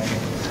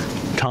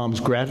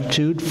Tom's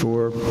gratitude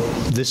for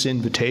this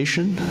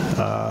invitation,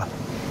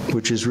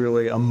 which is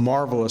really a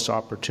marvelous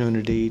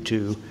opportunity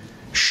to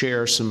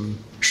share some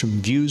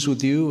views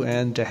with you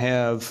and to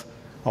have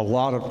a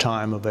lot of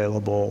time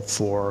available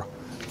for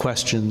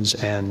questions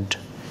and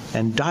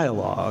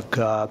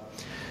dialogue.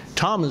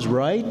 Tom is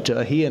right.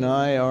 He and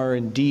I are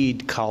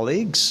indeed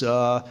colleagues,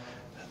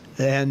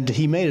 and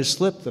he made a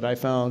slip that I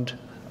found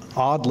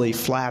oddly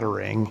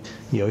flattering.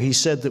 He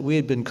said that we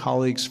had been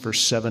colleagues for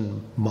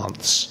 7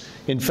 months.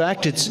 In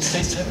fact, it's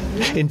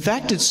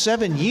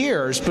 7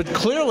 years. But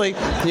clearly,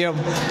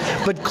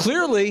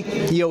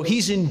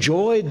 he's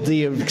enjoyed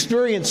the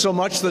experience so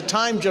much the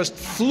time just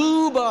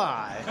flew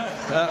by.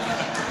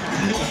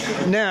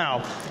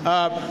 Now,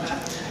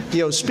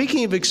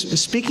 speaking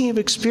of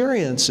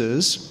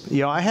experiences,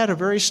 I had a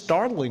very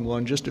startling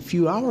one just a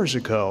few hours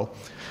ago.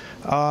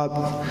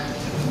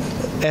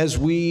 As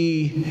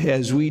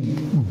we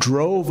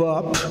drove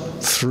up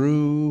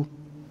through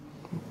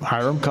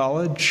Hiram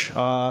College,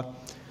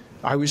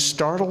 I was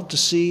startled to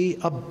see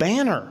a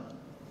banner,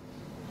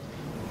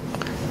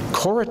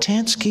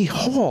 Koratansky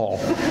Hall,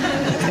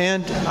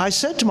 and I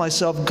said to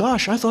myself,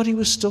 "Gosh, I thought he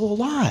was still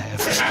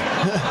alive."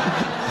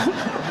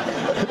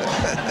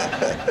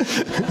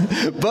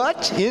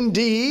 But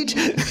indeed,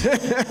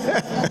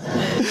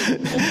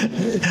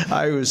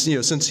 I was,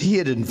 since he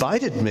had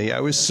invited me, I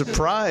was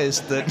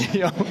surprised that,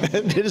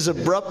 his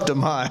abrupt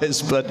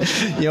demise,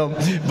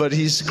 but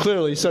he's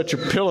clearly such a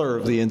pillar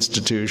of the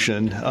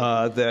institution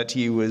that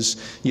he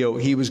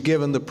was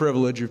given the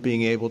privilege of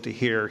being able to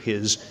hear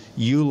his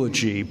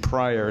eulogy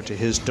prior to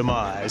his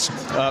demise.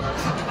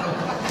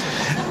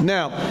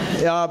 Now,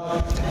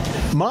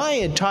 my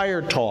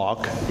entire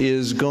talk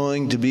is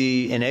going to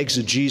be an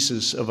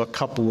exegesis of a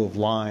couple of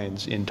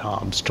lines in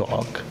Tom's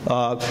talk.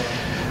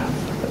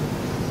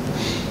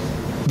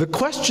 The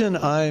question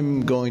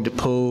I'm going to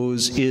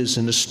pose is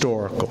an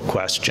historical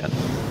question.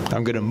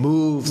 I'm going to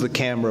move the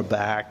camera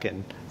back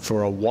and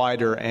for a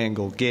wider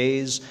angle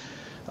gaze.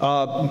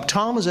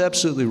 Tom is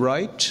absolutely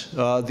right.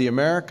 The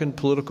American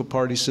political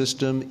party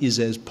system is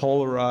as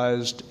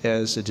polarized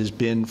as it has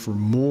been for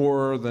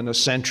more than a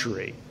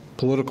century.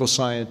 Political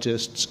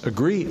scientists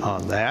agree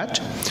on that.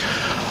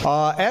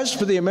 As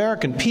for the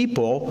American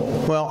people,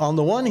 well, on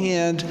the one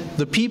hand,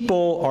 the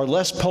people are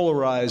less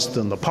polarized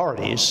than the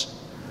parties.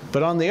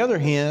 But on the other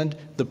hand,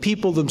 the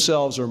people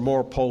themselves are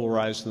more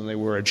polarized than they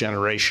were a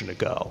generation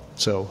ago.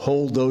 So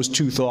hold those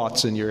two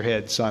thoughts in your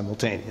head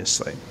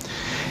simultaneously.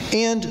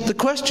 And the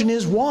question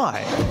is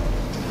why?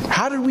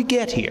 How did we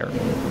get here?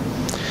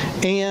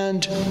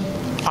 And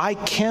I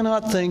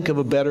cannot think of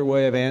a better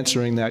way of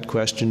answering that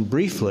question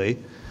briefly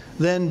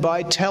than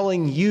by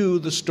telling you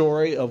the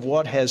story of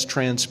what has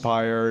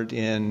transpired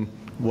in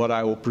what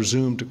I will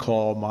presume to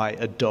call my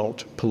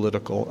adult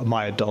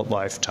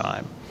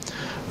lifetime.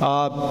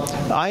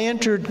 I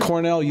entered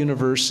Cornell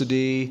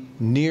University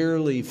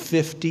nearly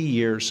 50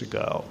 years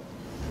ago,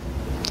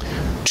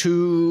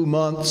 2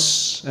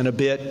 months and a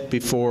bit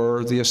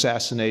before the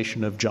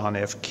assassination of John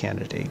F.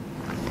 Kennedy.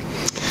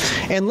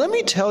 And let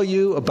me tell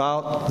you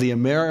about the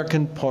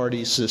American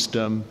party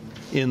system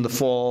in the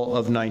fall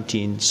of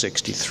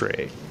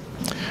 1963.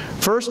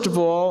 First of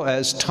all,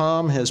 as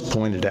Tom has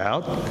pointed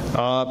out,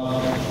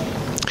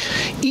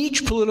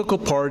 each political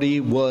party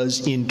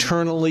was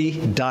internally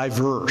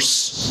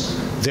diverse.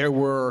 There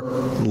were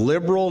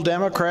liberal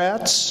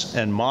Democrats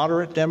and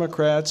moderate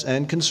Democrats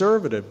and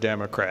conservative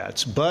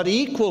Democrats, but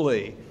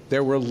equally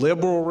there were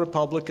liberal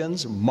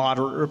Republicans,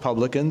 moderate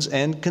Republicans,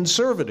 and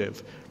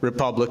conservative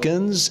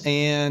Republicans,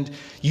 and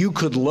you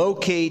could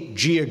locate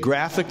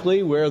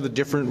geographically where the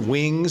different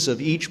wings of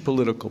each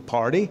political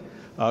party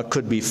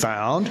could be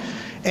found.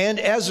 And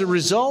as a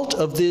result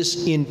of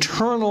this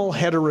internal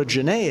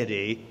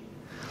heterogeneity,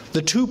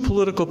 the two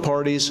political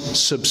parties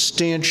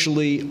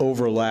substantially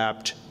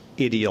overlapped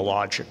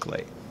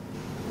ideologically.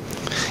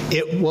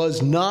 It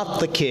was not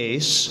the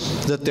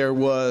case that there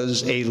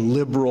was a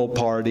liberal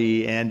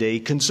party and a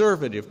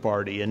conservative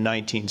party in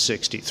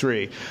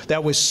 1963.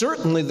 That was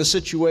certainly the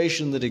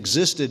situation that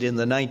existed in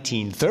the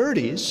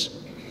 1930s,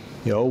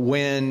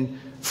 when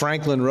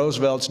Franklin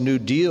Roosevelt's New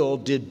Deal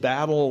did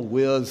battle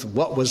with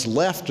what was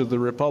left of the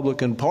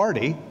Republican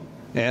Party,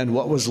 and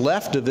what was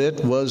left of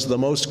it was the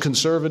most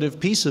conservative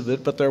piece of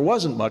it, but there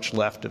wasn't much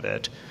left of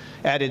it.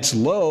 At its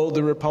low,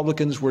 the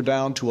Republicans were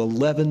down to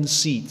 11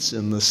 seats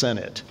in the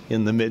Senate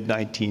in the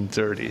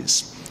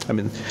mid-1930s.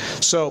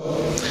 So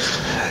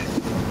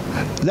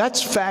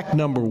that's fact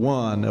number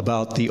one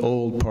about the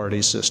old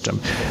party system.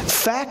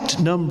 Fact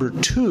number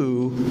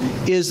two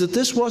is that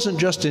this wasn't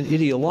just an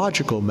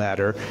ideological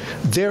matter.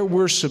 There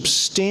were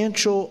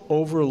substantial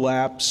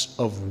overlaps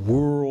of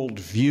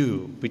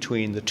worldview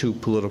between the two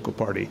political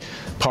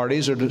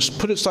parties, or to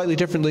put it slightly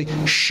differently,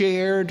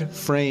 shared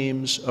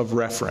frames of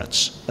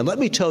reference. And let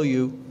me tell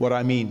you what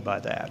I mean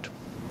by that.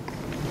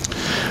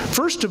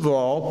 First of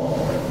all,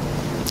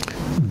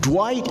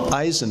 Dwight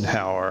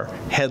Eisenhower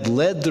had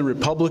led the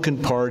Republican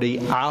Party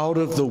out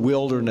of the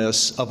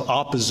wilderness of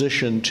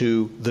opposition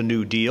to the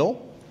New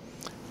Deal.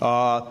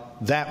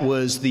 That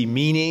was the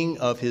meaning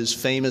of his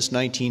famous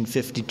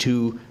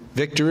 1952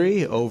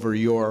 victory over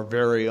your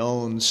very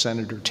own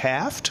Senator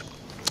Taft.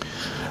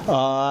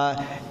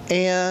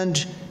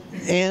 And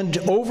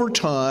over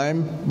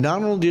time,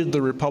 not only did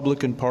the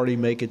Republican Party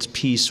make its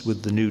peace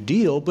with the New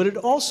Deal, but it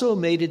also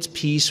made its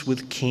peace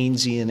with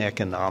Keynesian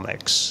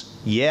economics.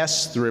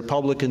 Yes, the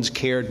Republicans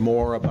cared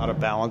more about a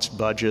balanced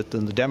budget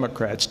than the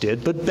Democrats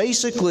did, but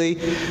basically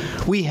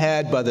we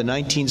had, by the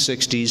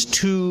 1960s,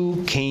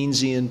 two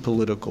Keynesian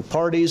political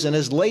parties, and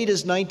as late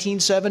as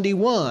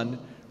 1971,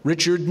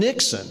 Richard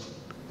Nixon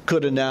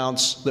could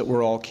announce that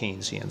we're all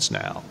Keynesians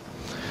now.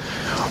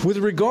 With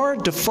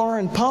regard to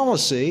foreign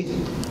policy,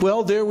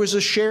 well, there was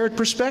a shared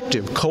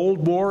perspective,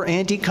 Cold War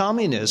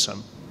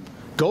anti-communism.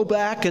 Go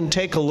back and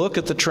take a look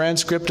at the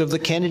transcript of the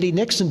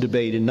Kennedy-Nixon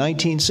debate in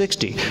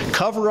 1960.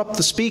 Cover up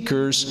the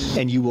speakers,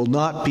 and you will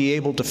not be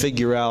able to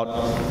figure out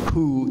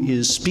who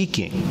is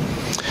speaking.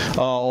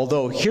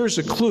 Although, here's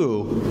a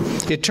clue.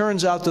 It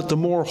turns out that the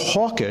more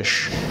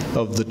hawkish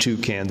of the two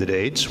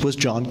candidates was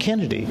John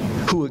Kennedy,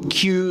 who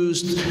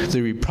accused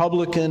the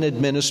Republican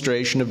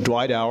administration of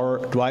Dwight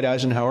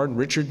Eisenhower and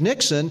Richard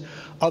Nixon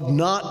of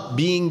not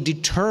being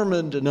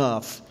determined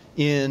enough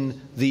in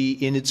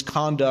its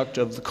conduct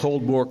of the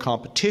Cold War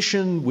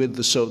competition with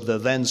the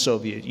then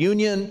Soviet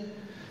Union,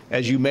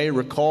 As you may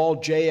recall,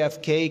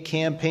 JFK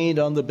campaigned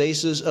on the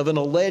basis of an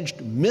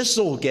alleged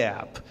missile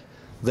gap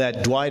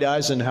that Dwight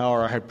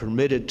Eisenhower had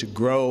permitted to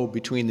grow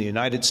between the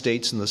United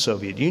States and the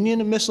Soviet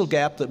Union, a missile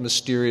gap that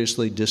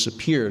mysteriously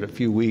disappeared a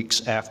few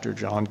weeks after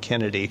John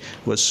Kennedy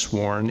was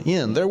sworn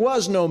in. There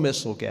was no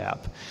missile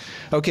gap.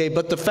 Okay,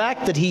 but the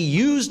fact that he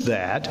used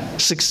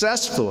that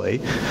successfully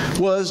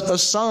was a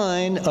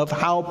sign of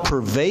how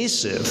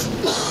pervasive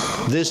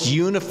this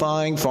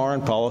unifying foreign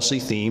policy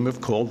theme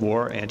of Cold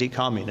War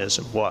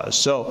anti-communism was.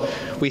 So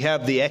we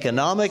have the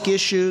economic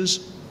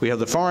issues, we have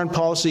the foreign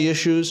policy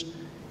issues,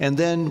 and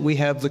then we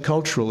have the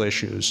cultural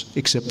issues,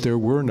 except there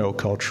were no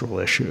cultural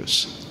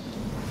issues.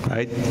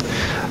 Right?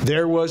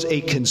 There was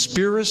a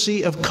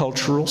conspiracy of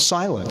cultural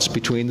silence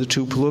between the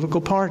two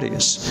political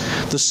parties.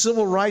 The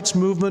civil rights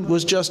movement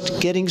was just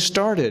getting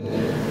started.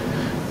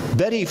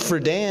 Betty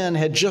Friedan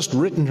had just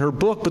written her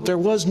book, but there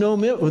was no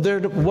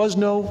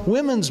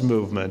women's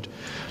movement.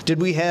 Did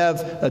we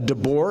have a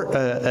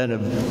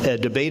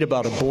debate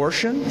about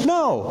abortion?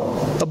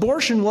 No.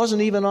 Abortion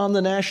wasn't even on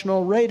the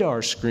national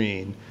radar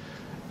screen.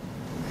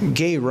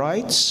 Gay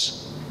rights?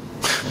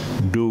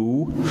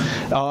 No.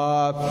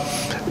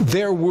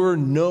 There were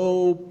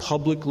no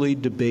publicly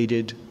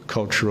debated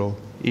cultural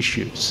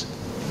issues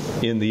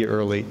in the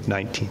early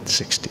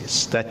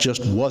 1960s. That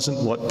just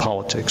wasn't what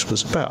politics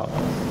was about.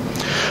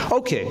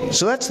 Okay,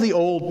 so that's the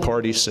old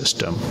party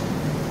system.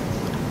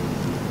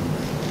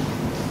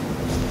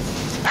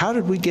 How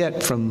did we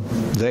get from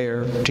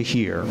there to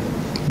here?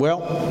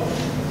 Well,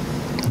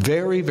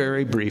 very,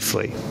 very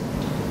briefly.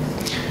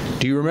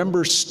 Do you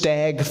remember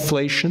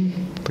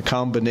stagflation, the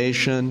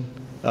combination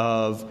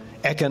of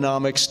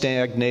economic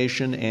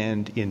stagnation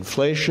and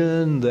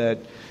inflation that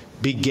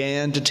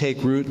began to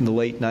take root in the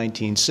late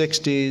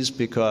 1960s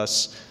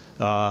because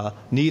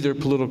neither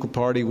political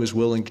party was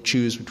willing to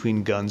choose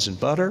between guns and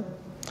butter?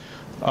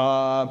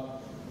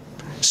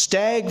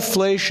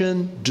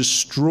 Stagflation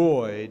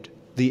destroyed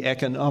the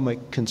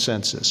economic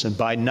consensus. And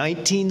by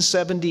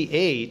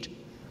 1978,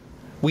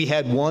 we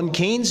had one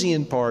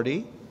Keynesian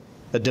party,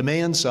 a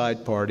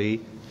demand-side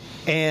party,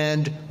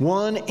 and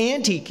one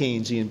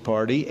anti-Keynesian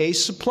party, a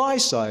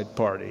supply-side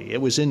party. It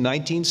was in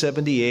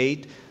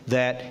 1978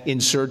 that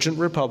insurgent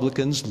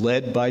Republicans,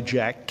 led by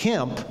Jack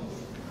Kemp,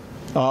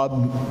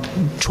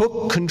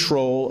 took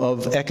control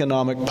of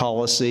economic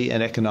policy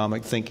and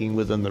economic thinking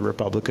within the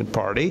Republican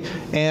Party,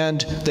 and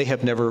they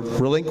have never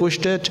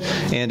relinquished it,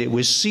 and it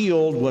was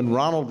sealed when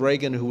Ronald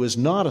Reagan, who was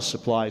not a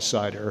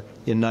supply-sider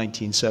in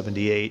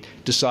 1978,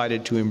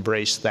 decided to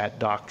embrace that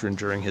doctrine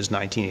during his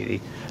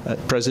 1980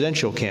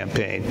 presidential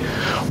campaign.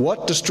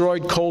 What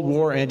destroyed Cold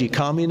War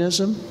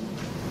anti-communism?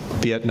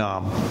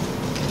 Vietnam.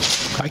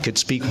 I could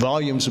speak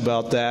volumes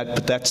about that,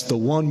 but that's the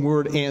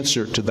one-word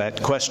answer to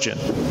that question.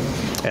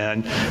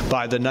 And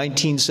by the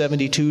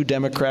 1972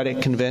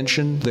 Democratic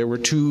Convention, there were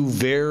two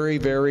very,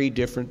 very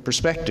different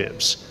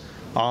perspectives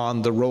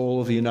on the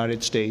role of the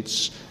United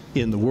States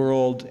in the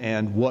world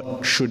and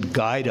what should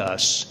guide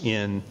us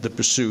in the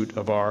pursuit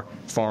of our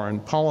foreign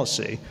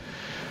policy.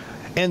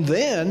 And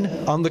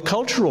then, on the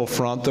cultural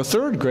front, the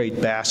third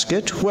great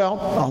basket,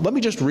 well, let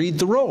me just read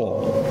the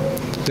roll.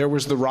 There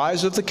was the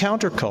rise of the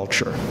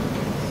counterculture,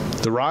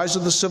 the rise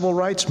of the civil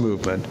rights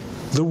movement,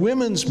 the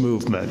women's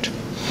movement,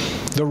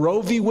 the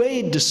Roe v.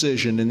 Wade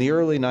decision in the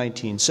early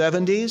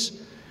 1970s,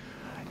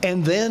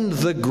 and then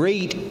the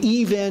great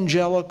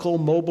evangelical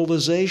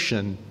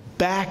mobilization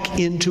back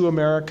into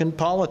American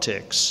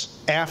politics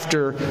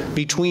after,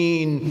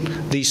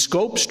 between the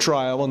Scopes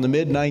trial in the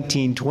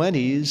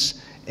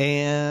mid-1920s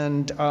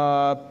and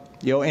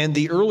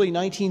the early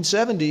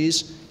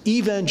 1970s,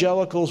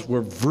 evangelicals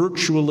were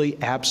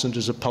virtually absent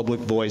as a public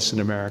voice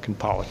in American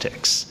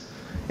politics.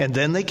 And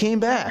then they came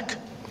back.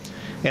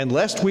 And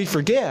lest we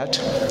forget,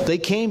 they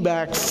came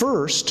back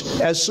first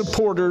as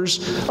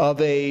supporters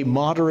of a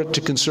moderate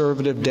to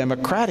conservative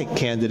Democratic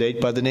candidate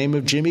by the name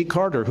of Jimmy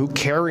Carter, who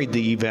carried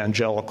the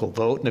evangelical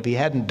vote. And if he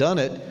hadn't done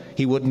it,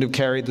 he wouldn't have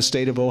carried the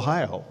state of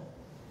Ohio,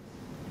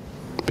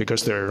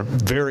 because they're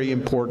very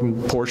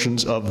important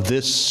portions of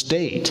this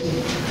state,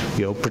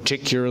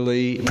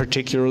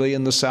 particularly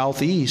in the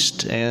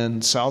southeast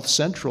and south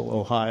central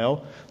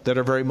Ohio, that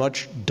are very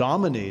much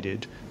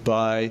dominated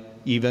by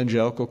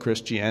evangelical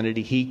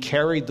Christianity. He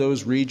carried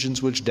those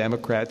regions which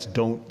Democrats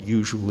don't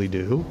usually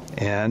do,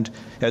 and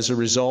as a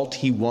result,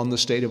 he won the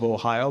state of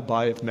Ohio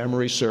by, if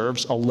memory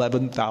serves,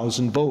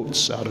 11,000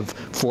 votes out of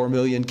 4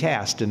 million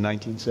cast in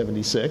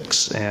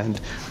 1976,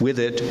 and with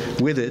it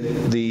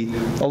the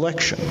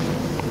election.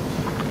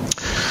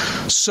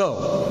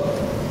 So,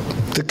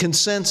 the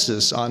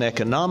consensus on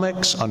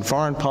economics, on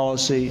foreign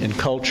policy, and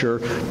culture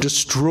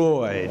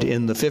destroyed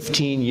in the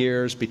 15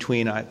 years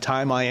between the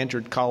time I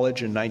entered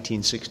college in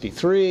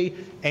 1963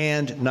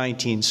 and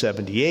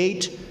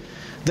 1978.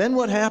 Then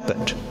what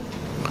happened?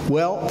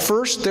 Well,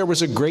 first there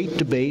was a great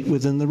debate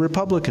within the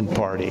Republican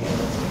Party.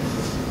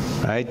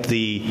 right?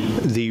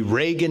 The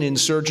Reagan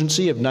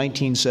insurgency of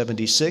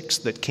 1976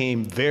 that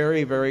came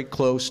very, very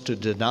close to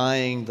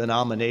denying the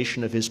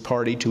nomination of his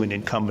party to an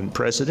incumbent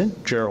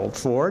president, Gerald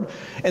Ford.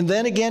 And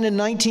then again in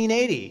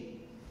 1980,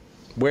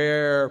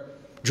 where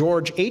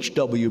George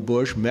H.W.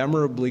 Bush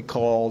memorably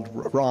called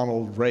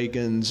Ronald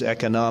Reagan's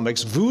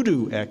economics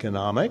voodoo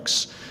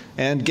economics.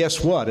 And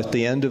guess what? At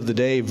the end of the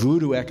day,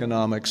 voodoo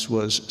economics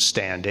was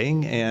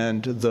standing,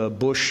 and the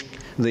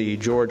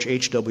George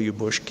H.W.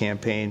 Bush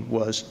campaign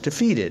was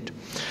defeated.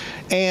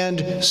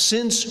 And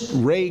since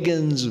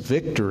Reagan's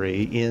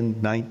victory in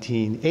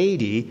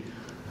 1980,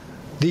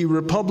 the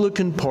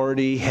Republican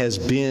Party has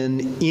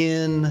been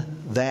in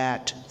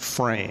that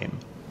frame.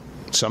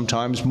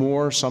 Sometimes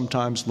more,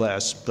 sometimes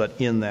less, but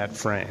in that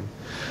frame.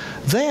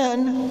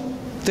 Then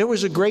there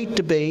was a great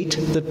debate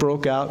that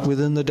broke out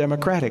within the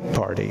Democratic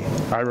Party.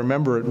 I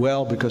remember it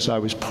well because I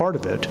was part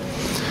of it.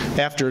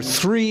 After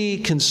 3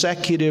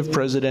 consecutive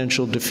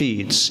presidential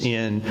defeats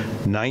in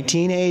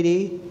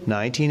 1980,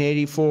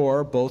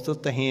 1984, both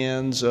at the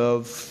hands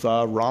of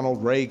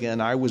Ronald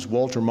Reagan. I was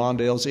Walter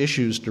Mondale's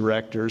issues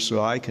director,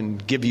 so I can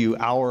give you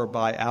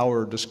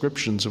hour-by-hour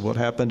descriptions of what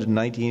happened in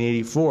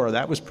 1984.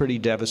 That was pretty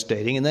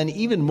devastating. And then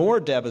even more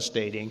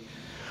devastating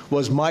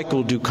was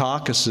Michael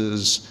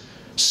Dukakis's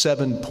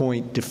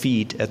 7-point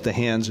defeat at the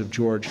hands of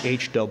George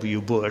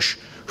H.W. Bush,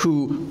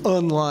 who,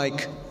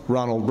 unlike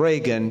Ronald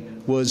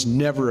Reagan, was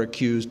never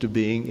accused of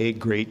being a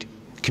great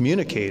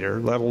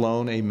communicator, let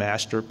alone a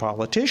master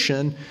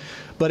politician.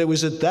 But it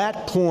was at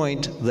that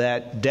point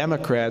that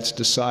Democrats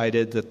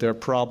decided that their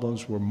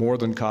problems were more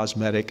than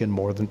cosmetic and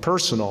more than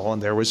personal,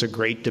 and there was a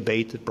great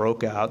debate that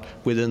broke out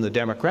within the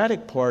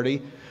Democratic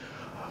Party.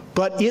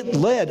 But it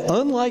led,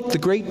 unlike the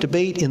great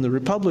debate in the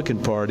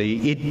Republican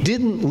Party, it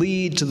didn't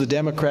lead to the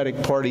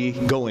Democratic Party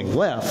going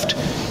left.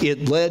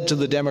 It led to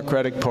the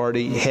Democratic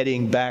Party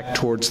heading back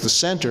towards the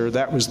center.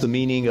 That was the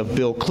meaning of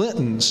Bill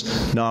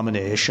Clinton's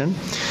nomination.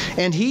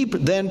 And he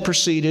then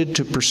proceeded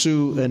to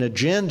pursue an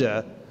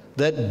agenda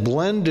that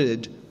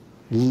blended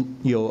a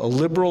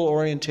liberal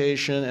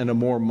orientation and a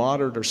more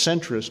moderate or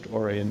centrist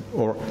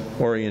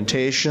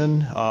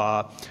orientation.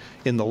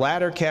 In the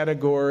latter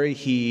category,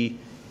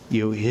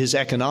 his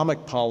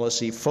economic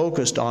policy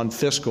focused on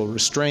fiscal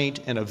restraint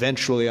and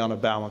eventually on a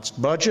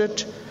balanced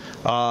budget.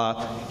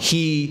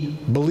 He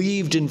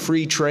believed in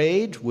free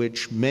trade,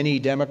 which many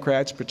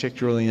Democrats,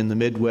 particularly in the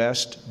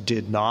Midwest,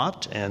 did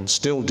not and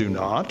still do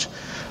not.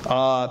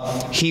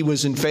 He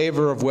was in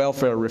favor of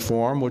welfare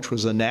reform, which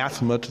was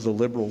anathema to the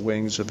liberal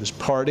wings of his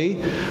party.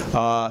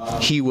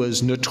 He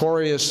was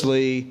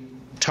notoriously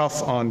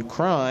tough on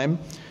crime.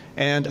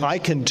 And I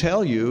can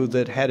tell you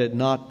that had it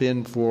not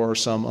been for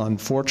some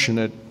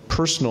unfortunate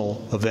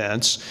personal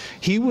events,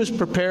 he was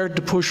prepared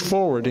to push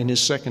forward in his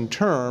second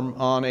term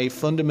on a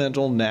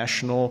fundamental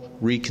national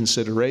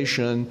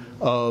reconsideration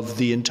of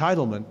the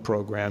entitlement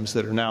programs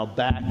that are now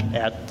back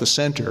at the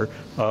center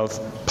of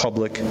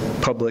public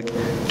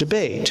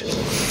debate.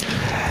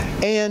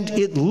 And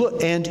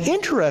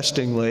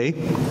interestingly,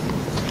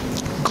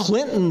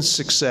 Clinton's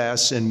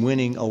success in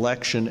winning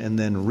election and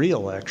then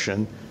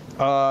re-election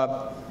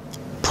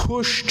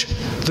pushed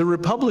the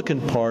Republican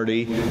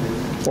Party,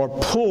 or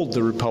pulled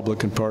the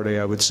Republican Party,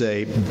 I would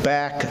say,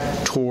 back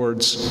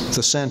towards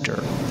the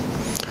center.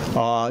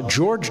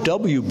 George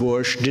W.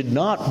 Bush did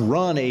not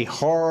run a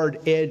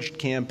hard-edged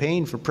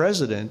campaign for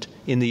president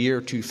in the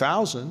year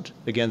 2000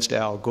 against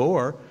Al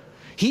Gore.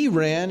 He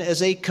ran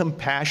as a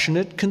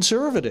compassionate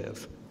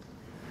conservative.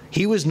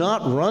 He was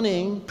not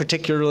running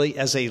particularly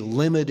as a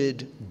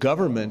limited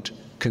government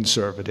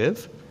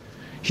conservative.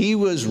 He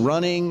was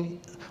running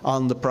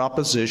on the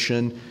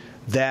proposition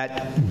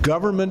that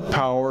government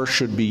power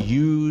should be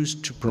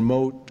used to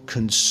promote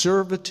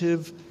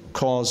conservative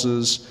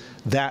causes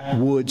that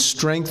would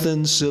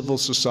strengthen civil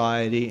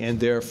society and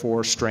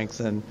therefore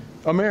strengthen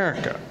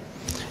America.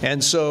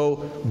 And so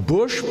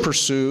Bush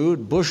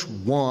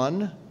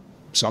won,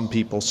 some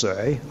people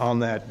say, on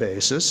that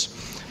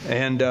basis.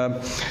 And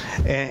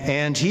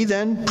he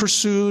then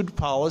pursued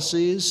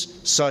policies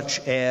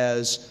such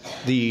as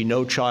the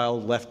No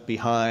Child Left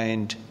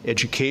Behind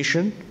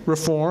education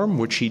reform,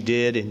 which he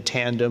did in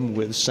tandem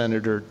with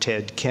Senator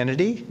Ted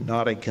Kennedy,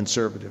 not a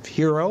conservative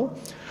hero.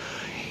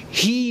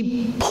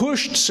 He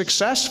pushed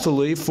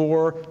successfully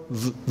for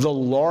the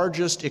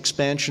largest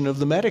expansion of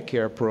the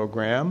Medicare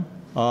program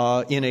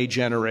in a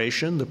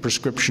generation, the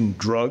prescription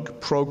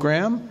drug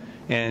program.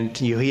 And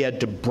he had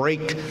to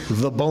break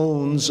the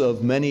bones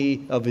of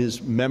many of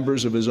his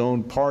members of his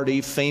own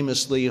party,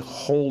 famously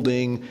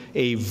holding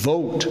a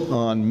vote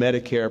on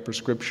Medicare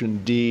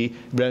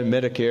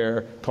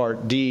Medicare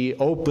Part D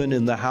open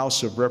in the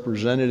House of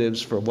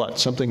Representatives for what,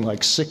 something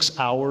like 6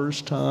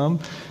 hours, Tom,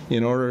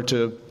 in order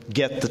to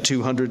get the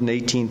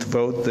 218th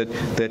vote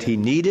that he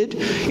needed.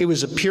 It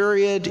was a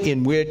period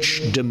in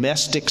which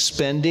domestic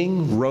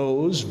spending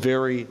rose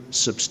very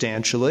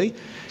substantially.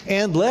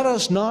 And let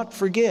us not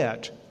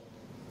forget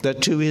that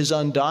to his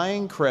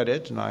undying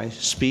credit, and I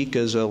speak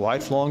as a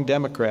lifelong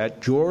Democrat,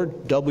 George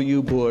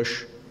W.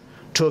 Bush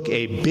took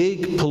a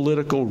big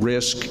political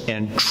risk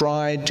and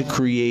tried to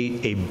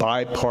create a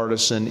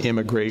bipartisan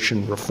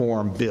immigration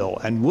reform bill.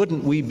 And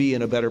wouldn't we be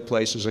in a better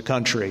place as a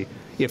country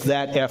if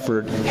that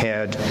effort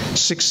had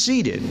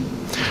succeeded?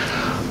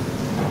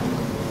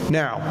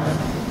 Now,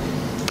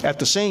 at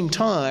the same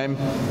time,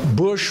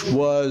 Bush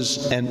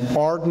was an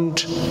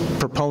ardent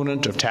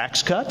proponent of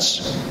tax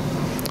cuts,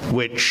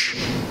 which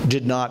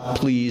did not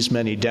please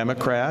many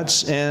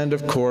Democrats. And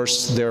of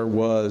course, there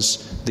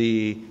was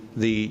the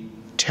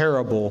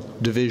terrible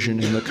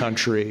division in the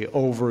country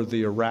over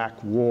the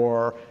Iraq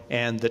War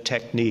and the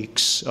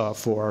techniques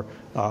for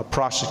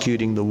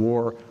prosecuting the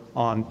war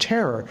on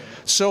terror.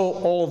 So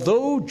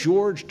although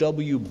George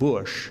W.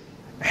 Bush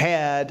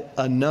had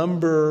a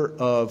number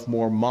of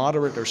more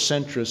moderate or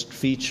centrist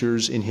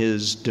features in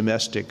his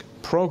domestic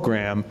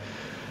program,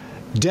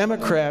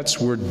 Democrats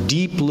were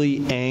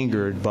deeply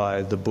angered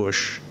by the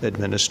Bush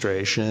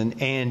administration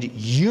and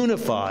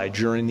unified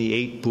during the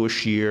 8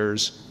 Bush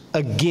years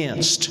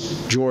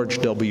against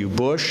George W.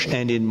 Bush.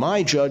 And in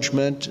my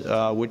judgment,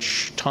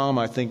 which Tom,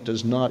 I think,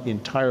 does not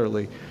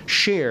entirely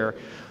share,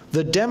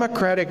 the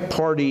Democratic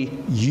Party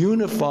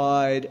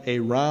unified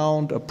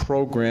around a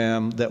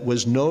program that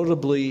was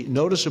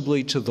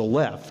noticeably to the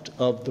left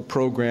of the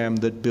program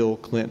that Bill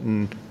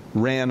Clinton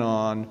ran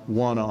on,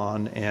 won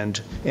on,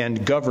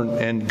 and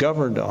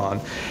governed on.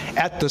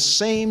 At the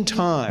same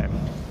time,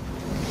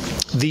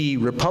 the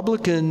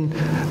Republican,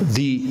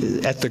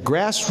 at the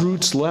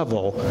grassroots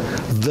level,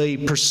 the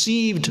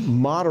perceived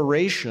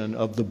moderation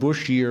of the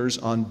Bush years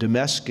on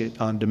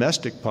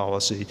domestic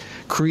policy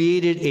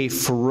created a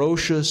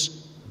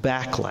ferocious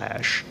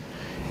backlash.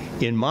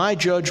 In my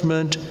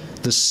judgment,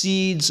 the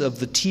seeds of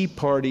the Tea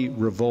Party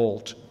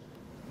revolt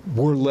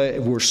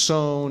were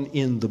sown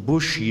in the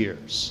Bush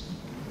years.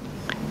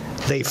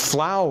 They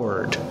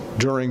flowered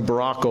during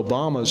Barack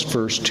Obama's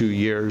first 2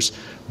 years,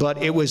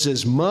 but it was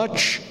as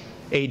much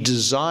a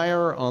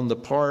desire on the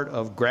part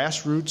of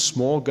grassroots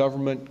small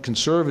government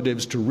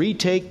conservatives to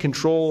retake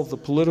control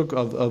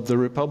of the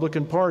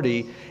Republican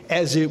Party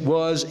as it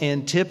was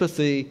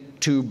antipathy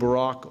to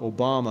Barack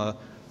Obama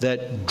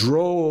that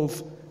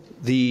drove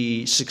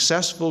the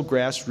successful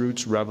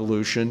grassroots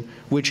revolution,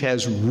 which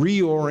has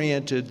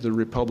reoriented the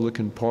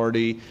Republican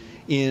Party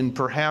in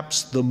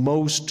perhaps the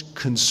most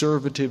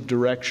conservative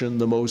direction,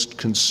 the most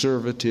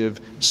conservative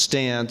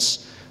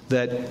stance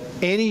that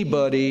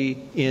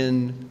anybody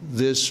in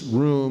this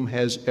room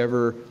has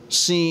ever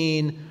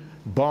seen,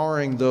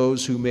 barring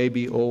those who may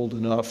be old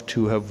enough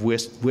to have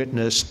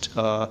witnessed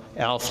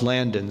Alf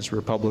Landon's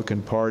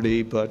Republican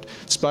Party. But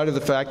in spite of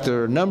the fact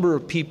there are a number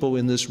of people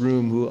in this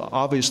room who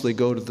obviously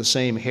go to the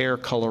same hair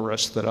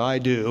colorist that I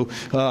do,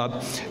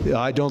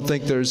 I don't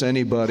think there's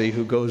anybody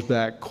who goes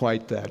back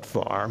quite that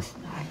far.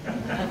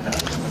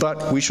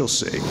 But we shall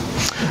see.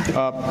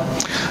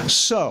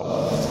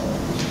 So,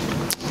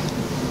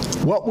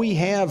 what we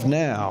have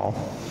now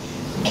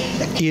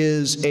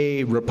is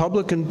a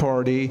Republican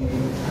Party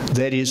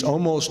that is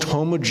almost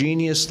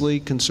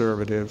homogeneously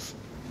conservative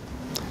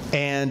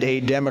and a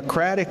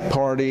Democratic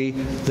Party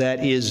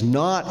that is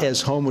not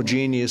as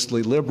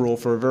homogeneously liberal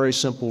for a very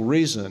simple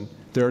reason.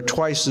 There are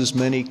twice as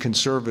many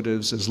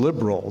conservatives as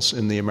liberals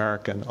in the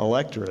American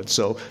electorate.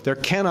 So there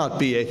cannot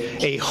be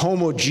a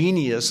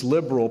homogeneous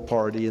liberal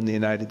party in the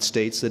United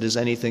States that is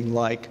anything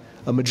like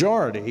a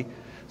majority.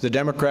 The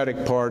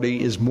Democratic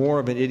Party is more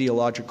of an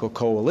ideological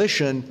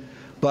coalition,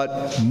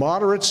 but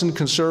moderates and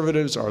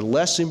conservatives are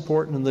less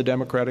important in the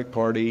Democratic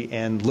Party,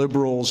 and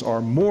liberals are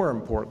more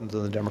important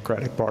than the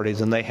Democratic Party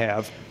than they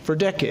have for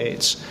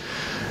decades.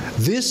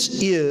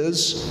 This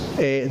is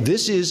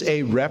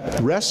a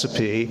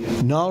recipe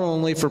not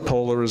only for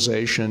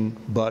polarization,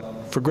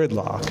 but for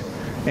gridlock.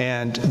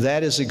 And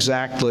that is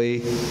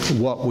exactly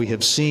what we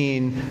have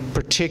seen,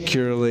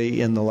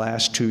 particularly in the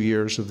last 2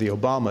 years of the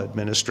Obama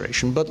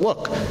administration. But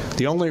look,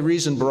 the only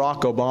reason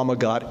Barack Obama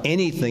got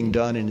anything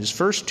done in his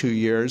first 2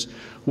 years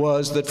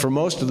was that for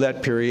most of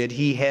that period,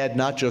 he had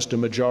not just a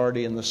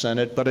majority in the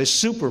Senate, but a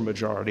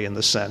supermajority in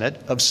the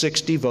Senate of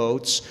 60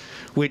 votes,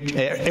 which,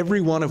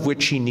 every one of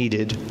which he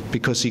needed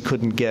because he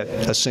couldn't get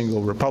a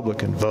single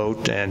Republican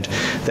vote, and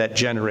that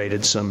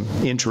generated some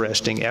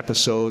interesting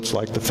episodes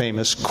like the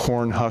famous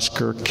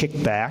Cornhusker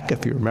kickback,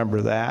 if you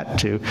remember that,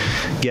 to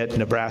get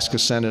Nebraska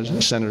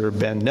Senator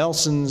Ben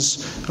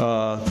Nelson's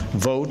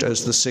vote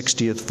as the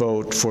 60th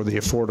vote for the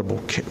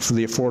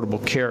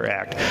Affordable Care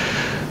Act.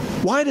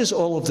 Why does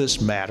all of this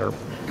matter?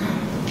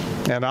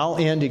 And I'll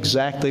end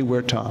exactly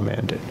where Tom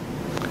ended.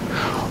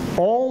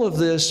 All of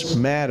this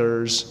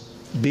matters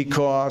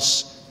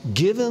because,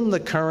 given the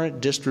current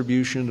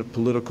distribution of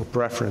political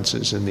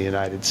preferences in the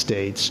United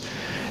States,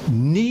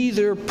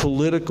 neither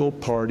political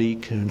party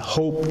can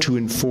hope to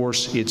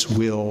enforce its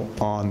will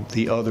on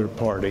the other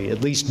party, at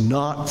least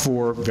not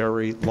for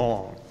very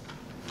long.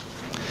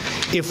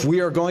 If we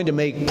are going to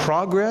make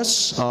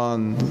progress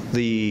on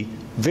the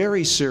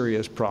very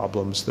serious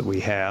problems that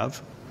we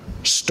have,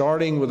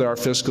 starting with our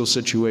fiscal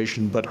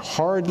situation, but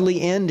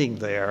hardly ending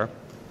there,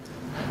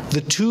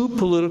 the two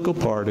political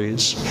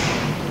parties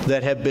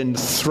that have been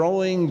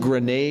throwing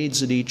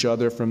grenades at each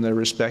other from their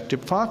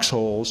respective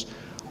foxholes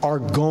are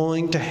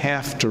going to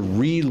have to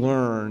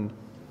relearn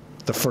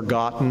the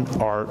forgotten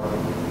art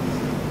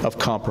of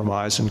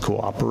compromise and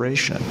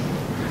cooperation.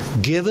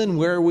 Given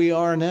where we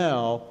are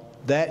now,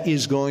 that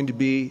is going to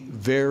be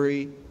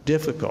very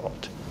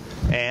difficult.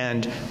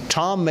 And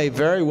Tom may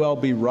very well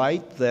be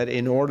right that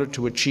in order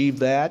to achieve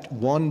that,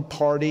 one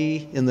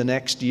party in the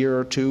next year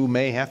or two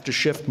may have to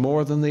shift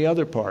more than the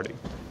other party.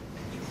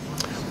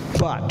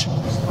 But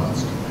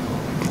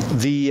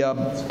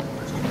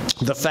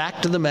the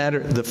fact of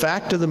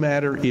the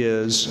matter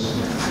is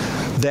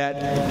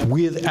that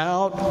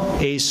without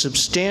a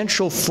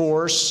substantial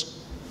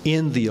force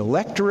in the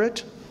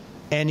electorate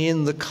and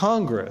in the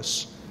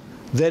Congress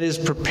that is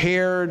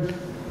prepared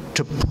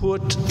to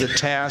put the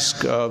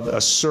task of a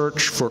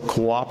search for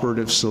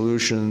cooperative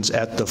solutions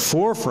at the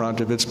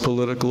forefront of its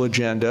political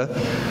agenda,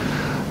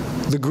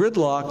 the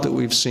gridlock that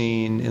we've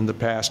seen in the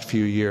past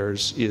few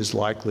years is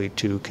likely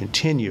to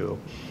continue.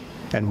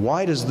 And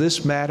why does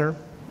this matter?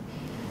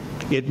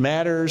 It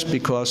matters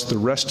because the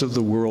rest of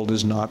the world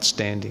is not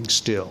standing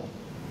still.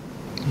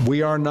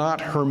 We are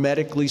not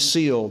hermetically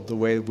sealed the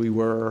way we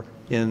were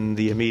in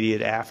the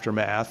immediate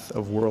aftermath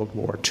of World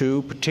War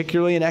II,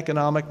 particularly in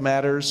economic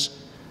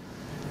matters.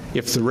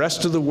 If the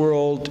rest of the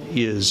world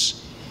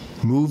is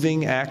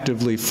moving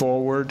actively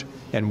forward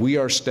and we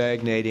are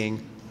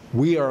stagnating,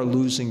 we are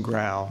losing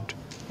ground.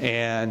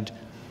 And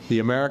the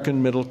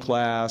American middle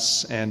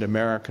class and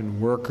American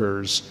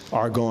workers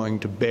are going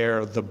to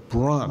bear the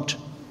brunt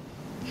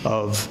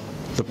of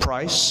the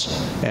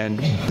price and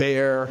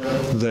bear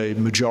the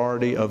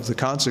majority of the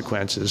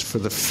consequences for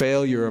the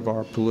failure of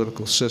our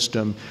political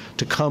system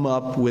to come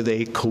up with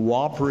a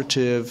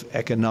cooperative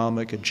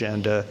economic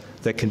agenda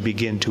that can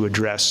begin to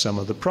address some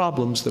of the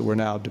problems that we're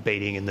now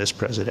debating in this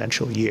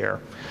presidential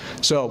year.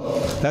 So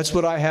that's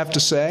what I have to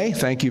say.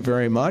 Thank you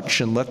very much,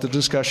 and let the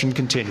discussion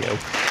continue.